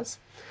 4 bars.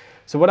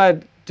 So what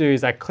I do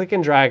is I click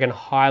and drag and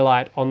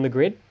highlight on the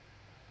grid.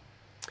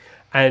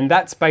 And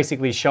that's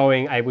basically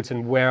showing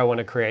Ableton where I want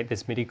to create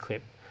this MIDI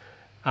clip.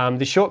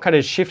 The shortcut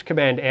is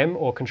Shift-Command-M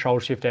or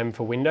Control-Shift-M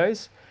for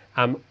Windows.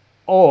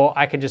 Or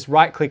I can just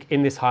right-click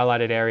in this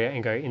highlighted area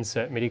and go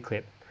Insert MIDI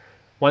Clip.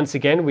 Once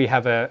again, we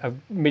have a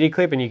MIDI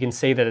clip, and you can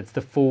see that it's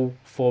the full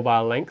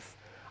 4-bar length.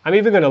 I'm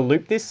even going to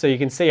loop this, so you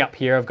can see up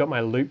here I've got my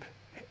loop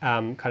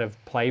kind of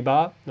play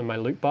bar and my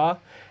loop bar,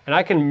 and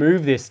I can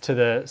move this to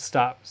the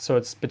start, so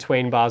it's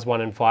between bars 1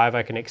 and 5.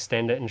 I can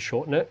extend it and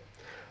shorten it.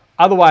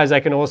 Otherwise,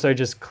 I can also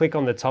just click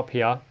on the top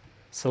here,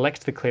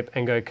 select the clip,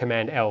 and go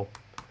Command L,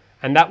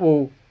 and that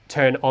will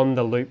turn on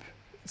the loop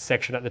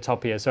section at the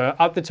top here. So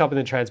up the top in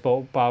the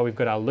transport bar, we've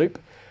got our loop,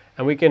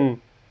 and we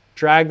can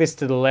drag this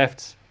to the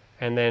left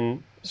and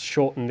then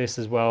shorten this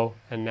as well,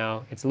 and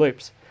now it's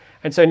looped.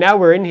 And so now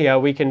we're in here,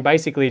 we can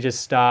basically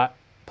just start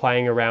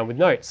playing around with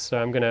notes.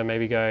 So I'm going to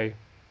maybe go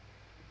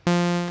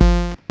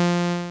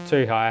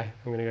too high.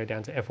 I'm going to go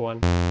down to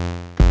F1.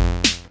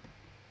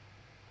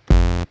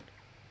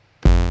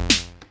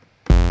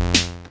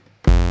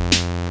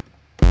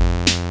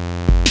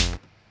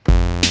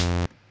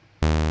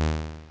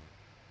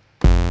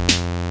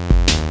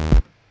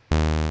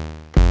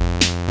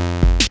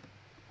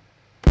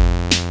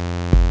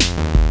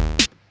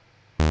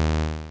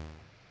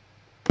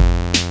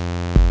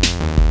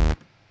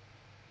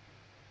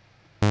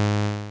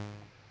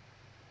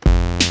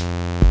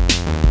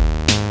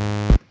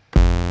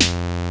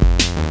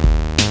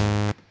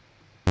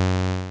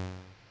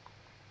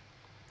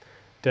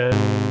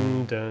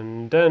 Dun,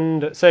 dun, dun,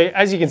 dun. So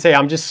as you can see,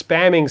 I'm just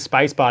spamming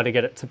spacebar to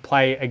get it to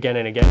play again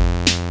and again.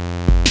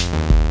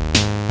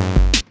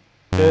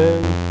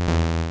 Dun,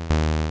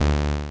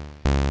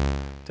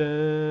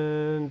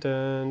 dun,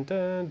 dun,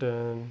 dun,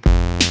 dun.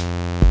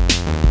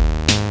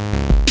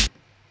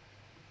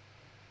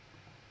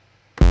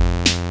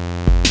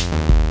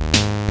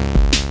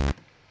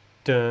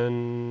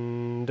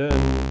 Dun,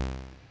 dun.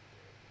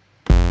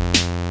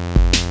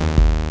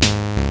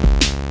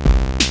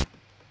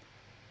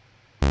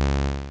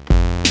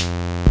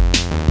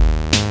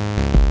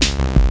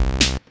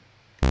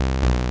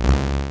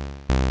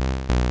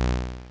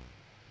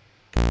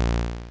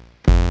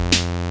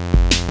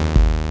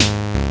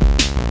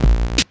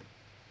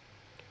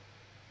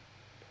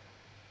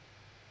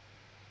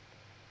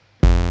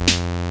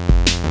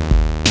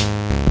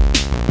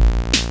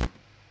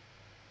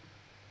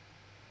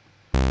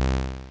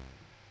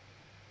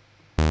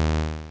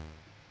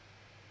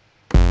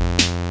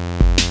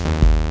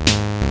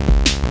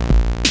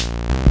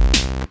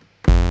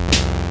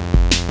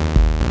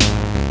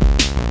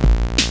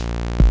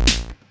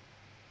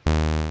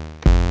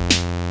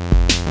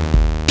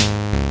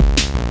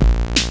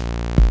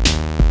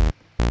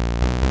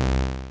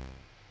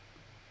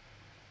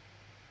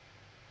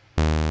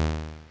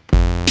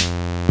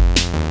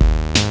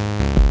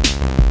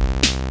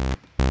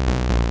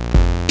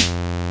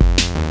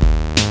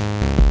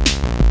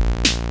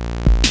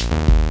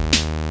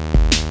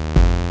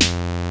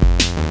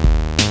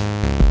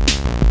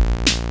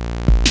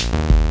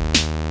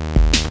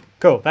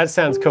 Cool, that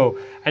sounds cool.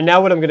 And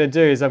now what I'm going to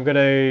do is I'm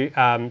going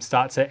to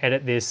start to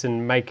edit this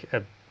and make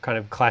a kind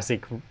of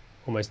classic,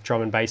 almost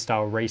drum and bass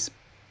style Reese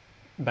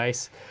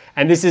bass.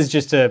 And this is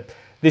just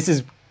this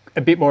is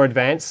a bit more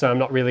advanced, so I'm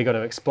not really going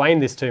to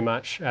explain this too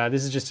much.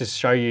 This is just to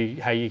show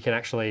you how you can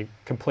actually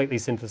completely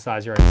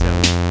synthesize your own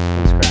sounds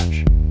from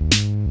scratch.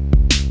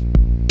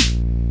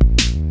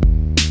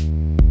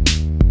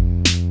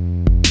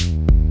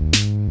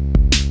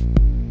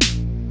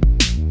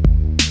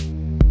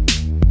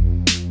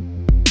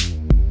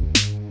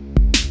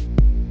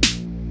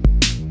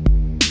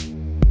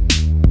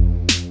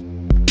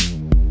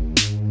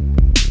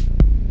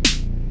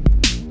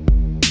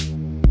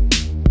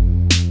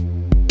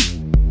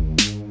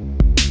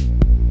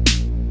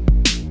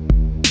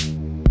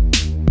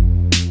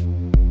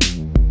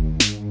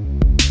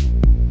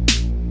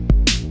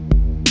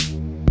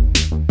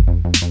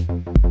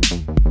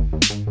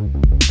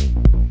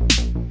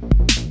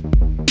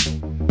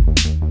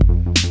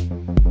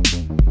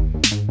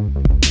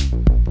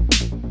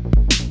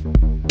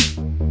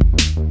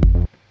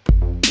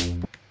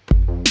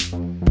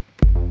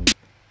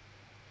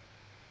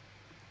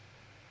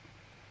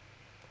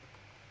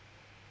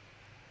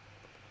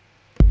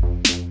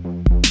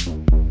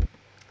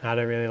 I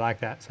don't really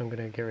like that, so I'm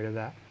going to get rid of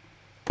that.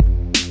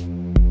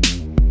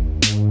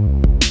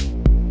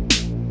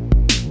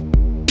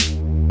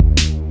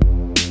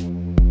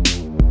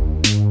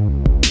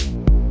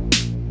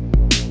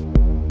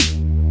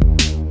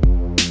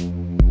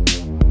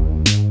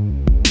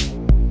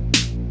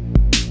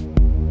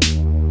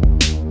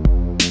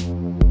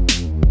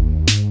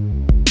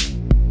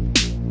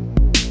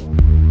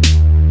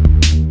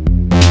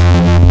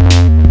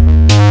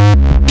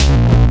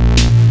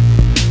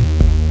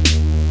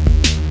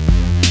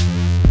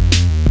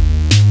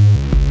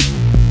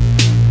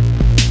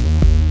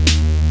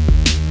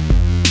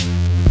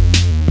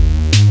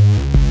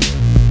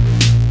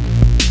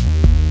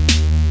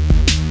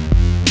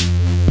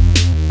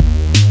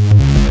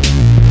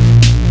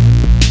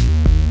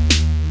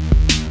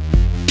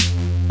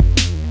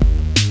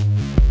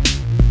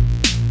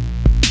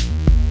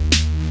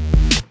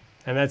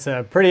 And that's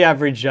a pretty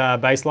average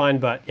bass line,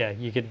 but yeah,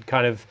 you could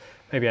kind of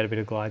maybe add a bit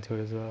of glide to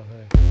it as well.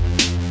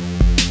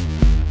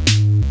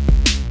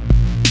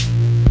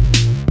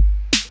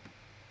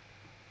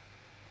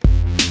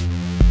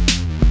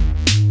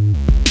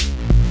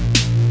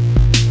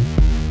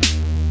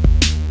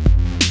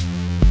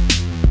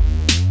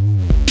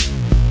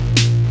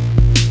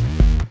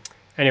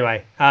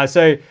 Anyway,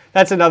 so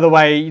that's another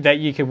way that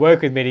you can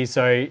work with MIDI.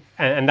 So,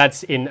 and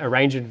that's in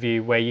arrangement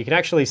view, where you can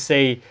actually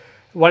see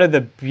one of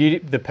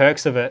the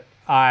perks of it.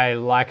 I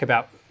like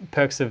about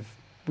perks of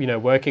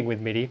working with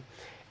MIDI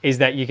is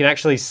that you can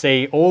actually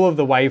see all of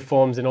the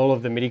waveforms and all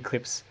of the MIDI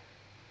clips.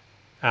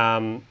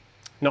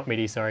 Not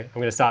MIDI, sorry. I'm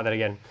going to start that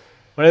again.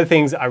 One of the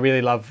things I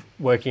really love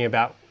working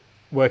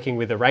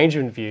with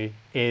arrangement view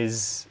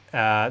is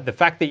the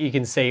fact that you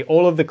can see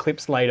all of the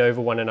clips laid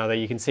over one another.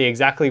 You can see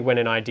exactly when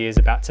an idea is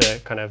about to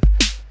kind of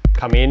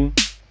come in.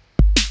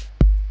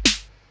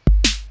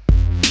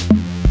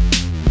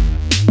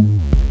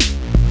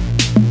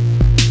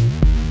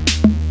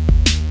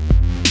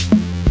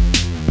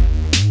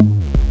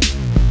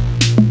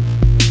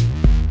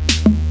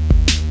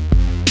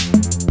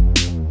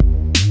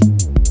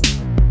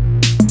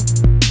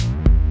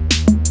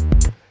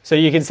 So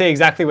you can see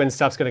exactly when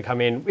stuff's going to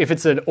come in. If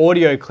it's an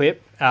audio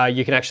clip,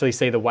 you can actually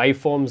see the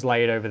waveforms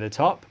laid over the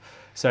top.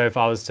 So if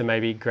I was to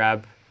maybe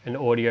grab an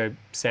audio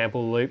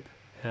sample loop,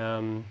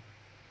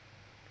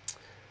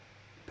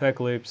 perk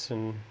loops,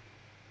 and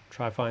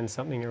try find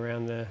something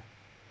around there.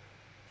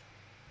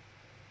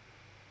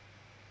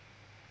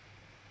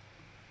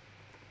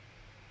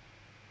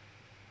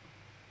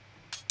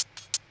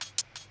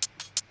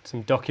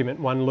 Some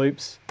document one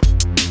loops.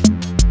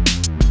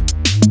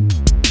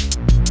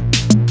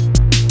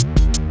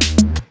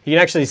 You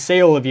can actually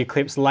see all of your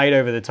clips laid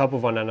over the top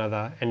of one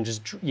another, and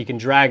just you can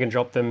drag and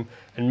drop them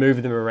and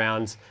move them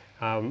around,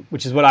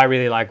 which is what I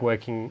really like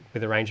working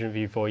with arrangement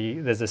view for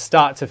you. There's a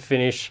start to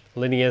finish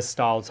linear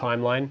style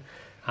timeline,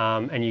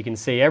 and you can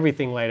see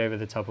everything laid over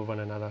the top of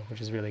one another,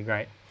 which is really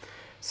great.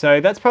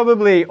 So that's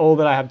probably all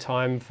that I have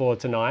time for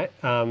tonight.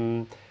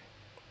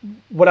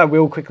 What I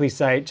will quickly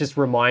say, just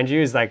remind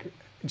you, is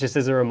just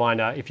as a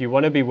reminder, if you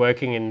want to be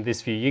working in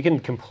this view, you can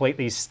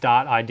completely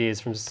start ideas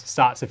from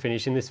start to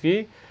finish in this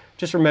view.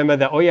 Just remember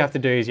that all you have to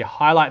do is you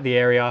highlight the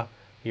area,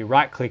 you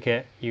right click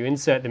it, you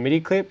insert the MIDI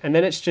clip, and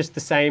then it's just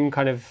the same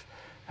kind of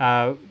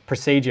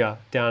procedure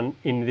down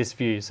in this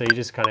view. So you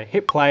just kind of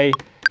hit play, you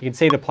can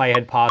see the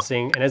playhead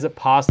passing, and as it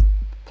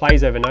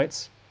plays over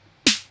notes,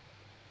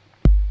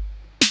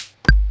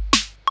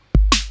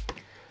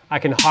 I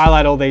can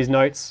highlight all these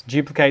notes,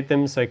 duplicate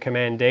them, so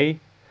Command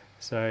D.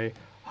 So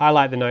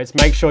highlight the notes,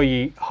 make sure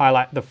you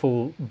highlight the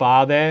full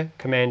bar there,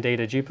 Command D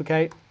to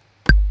duplicate.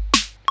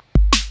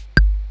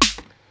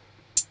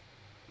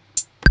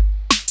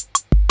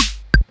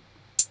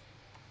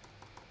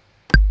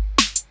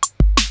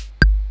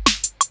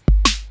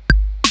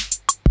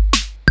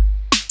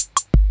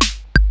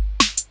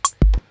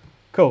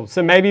 Cool,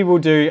 so maybe we'll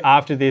do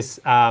after this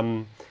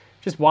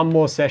just one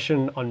more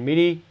session on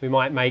MIDI. We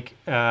might make,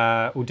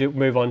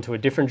 move on to a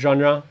different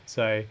genre.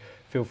 So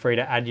feel free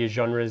to add your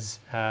genres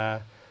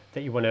that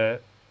you want to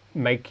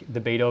make the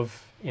beat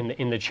of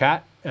in the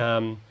chat.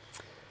 Yeah,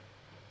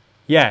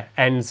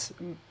 and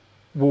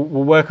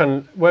we'll work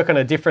on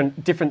a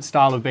different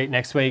style of beat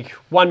next week.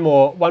 One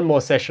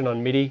more session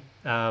on MIDI.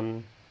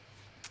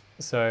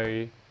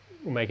 So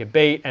we'll make a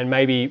beat and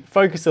maybe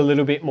focus a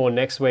little bit more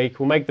next week.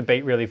 We'll make the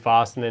beat really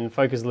fast and then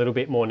focus a little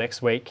bit more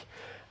next week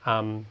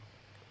on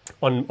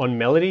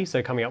melody.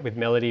 So coming up with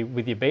melody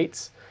with your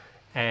beats,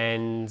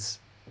 and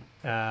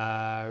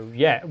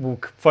yeah,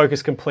 we'll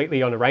focus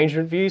completely on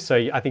arrangement view. So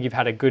I think you've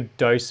had a good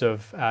dose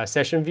of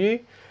session view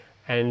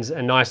and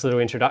a nice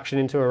little introduction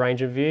into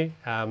arrangement view.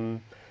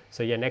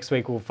 So yeah, next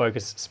week we'll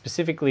focus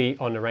specifically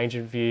on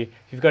arrangement view.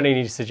 If you've got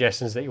any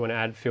suggestions that you want to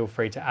add, feel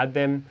free to add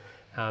them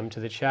to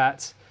the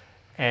chat.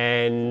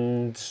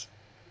 And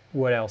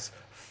what else?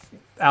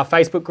 Our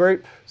Facebook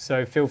group.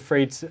 So feel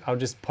free to, I'll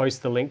just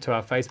post the link to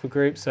our Facebook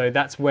group. So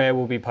that's where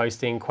we'll be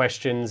posting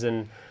questions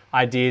and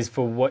ideas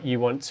for what you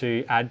want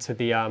to add to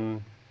the,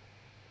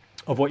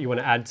 of what you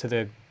want to add to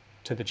the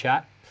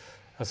chat.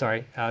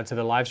 to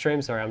the live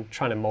stream. Sorry, I'm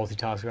trying to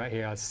multitask right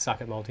here. I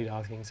suck at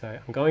multitasking. So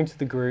I'm going to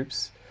the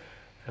groups.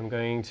 I'm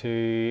going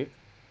to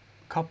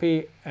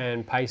copy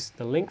and paste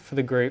the link for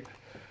the group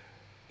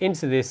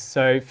into this.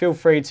 So feel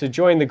free to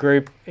join the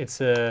group.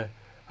 It's a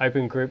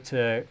open group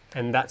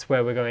and that's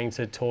where we're going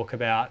to talk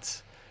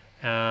about.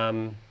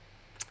 I'm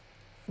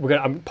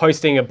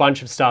posting a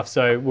bunch of stuff,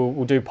 so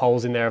we'll do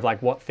polls in there of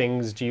like what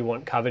things do you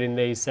want covered in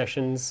these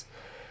sessions,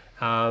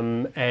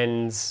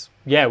 and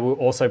yeah, we'll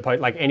also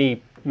post like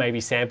any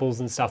maybe samples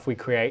and stuff we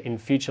create in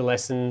future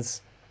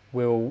lessons.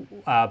 We'll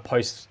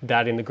post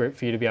that in the group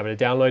for you to be able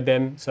to download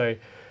them. So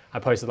I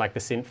posted like the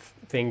synth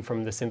thing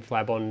from the Synth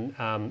Lab on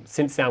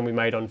Synth Sound we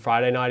made on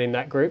Friday night in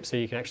that group, so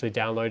you can actually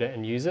download it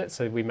and use it.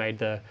 So we made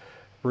the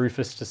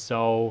Rufus to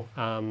Soul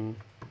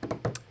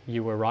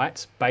You Were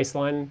Right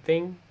bassline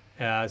thing,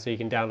 so you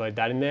can download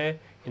that in there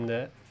in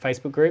the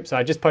Facebook group. So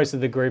I just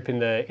posted the group in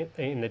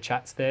the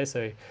chats there,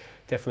 so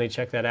definitely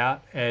check that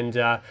out. And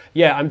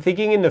yeah, I'm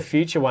thinking in the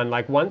future one,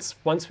 like once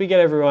we get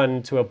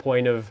everyone to a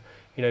point of,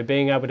 you know,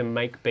 being able to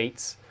make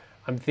beats,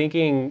 I'm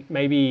thinking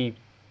maybe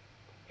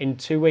in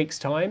 2 weeks'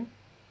 time,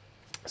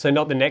 so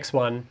not the next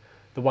one,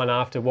 the one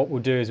after, what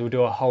we'll do is we'll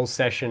do a whole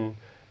session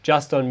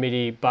just on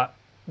MIDI, but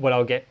what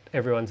I'll get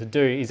everyone to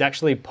do is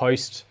actually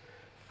post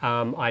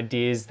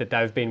ideas that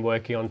they've been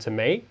working on to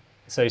me.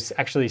 So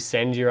actually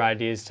send your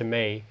ideas to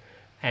me,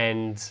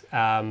 and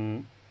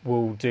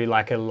we'll do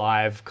like a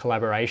live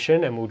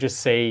collaboration, and we'll just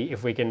see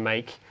if we can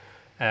make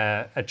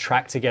a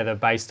track together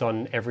based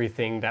on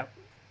everything that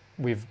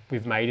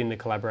we've made in the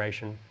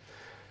collaboration.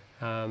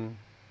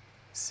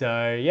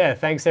 So yeah,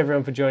 thanks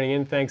everyone for joining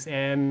in. Thanks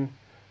Em,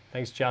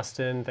 thanks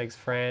Justin, thanks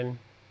Fran.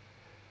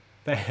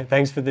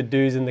 Thanks for the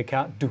do's in the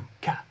car.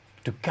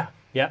 Do-ka.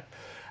 Yep.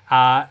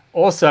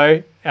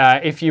 Also,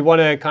 if you want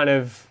to kind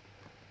of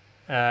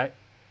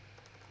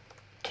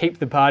keep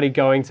the party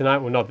going tonight,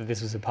 well, not that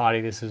this was a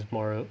party, this was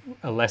more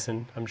a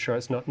lesson. I'm sure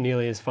it's not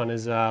nearly as fun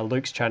as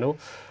Luke's channel.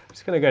 I'm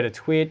just going to go to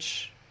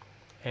Twitch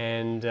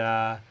and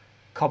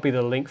copy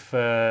the link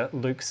for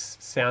Luke's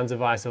Sounds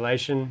of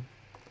Isolation.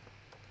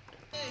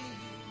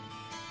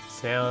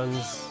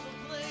 Sounds.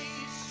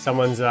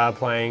 Someone's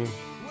playing.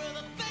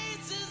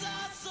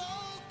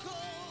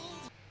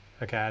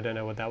 Okay, I don't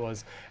know what that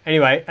was.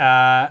 Anyway,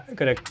 I'm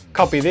gonna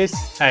copy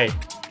this. Hey,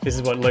 this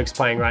is what Luke's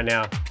playing right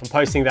now. I'm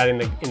posting that in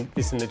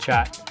the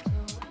chat.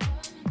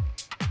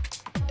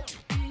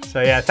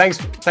 So yeah, thanks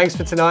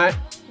for tonight.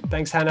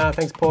 Thanks Hannah,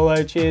 thanks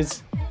Paulo,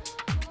 cheers.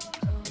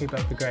 Keep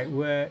up the great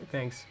work.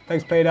 Thanks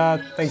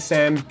Peter, thanks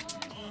Sam.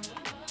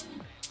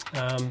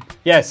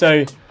 Yeah,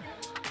 so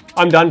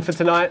I'm done for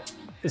tonight.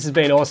 This has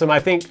been awesome. I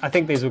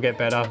think these will get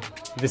better.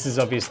 This is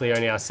obviously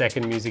only our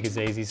second Music is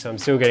Easy, so I'm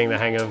still getting the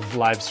hang of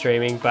live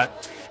streaming,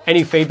 but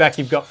any feedback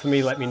you've got for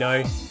me, let me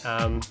know.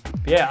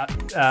 Yeah,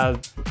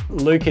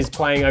 Luke is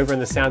playing over in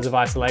the Sounds of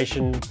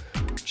Isolation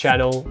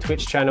channel,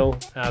 Twitch channel,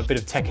 a bit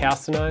of tech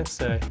house tonight,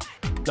 so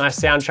nice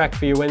soundtrack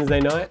for your Wednesday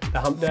night, the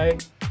hump day.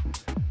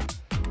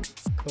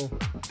 Cool.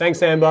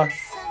 Thanks, Amber.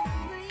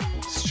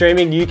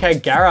 Streaming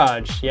UK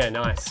Garage. Yeah,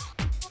 nice.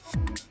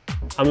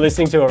 I'm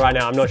listening to it right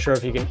now. I'm not sure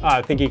if you can, oh,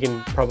 I think you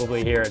can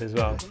probably hear it as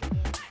well.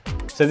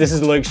 So this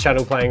is Luke's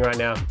channel playing right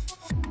now.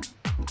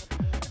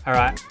 All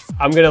right,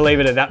 I'm gonna leave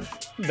it at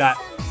that.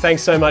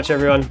 Thanks so much,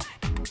 everyone.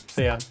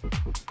 See ya.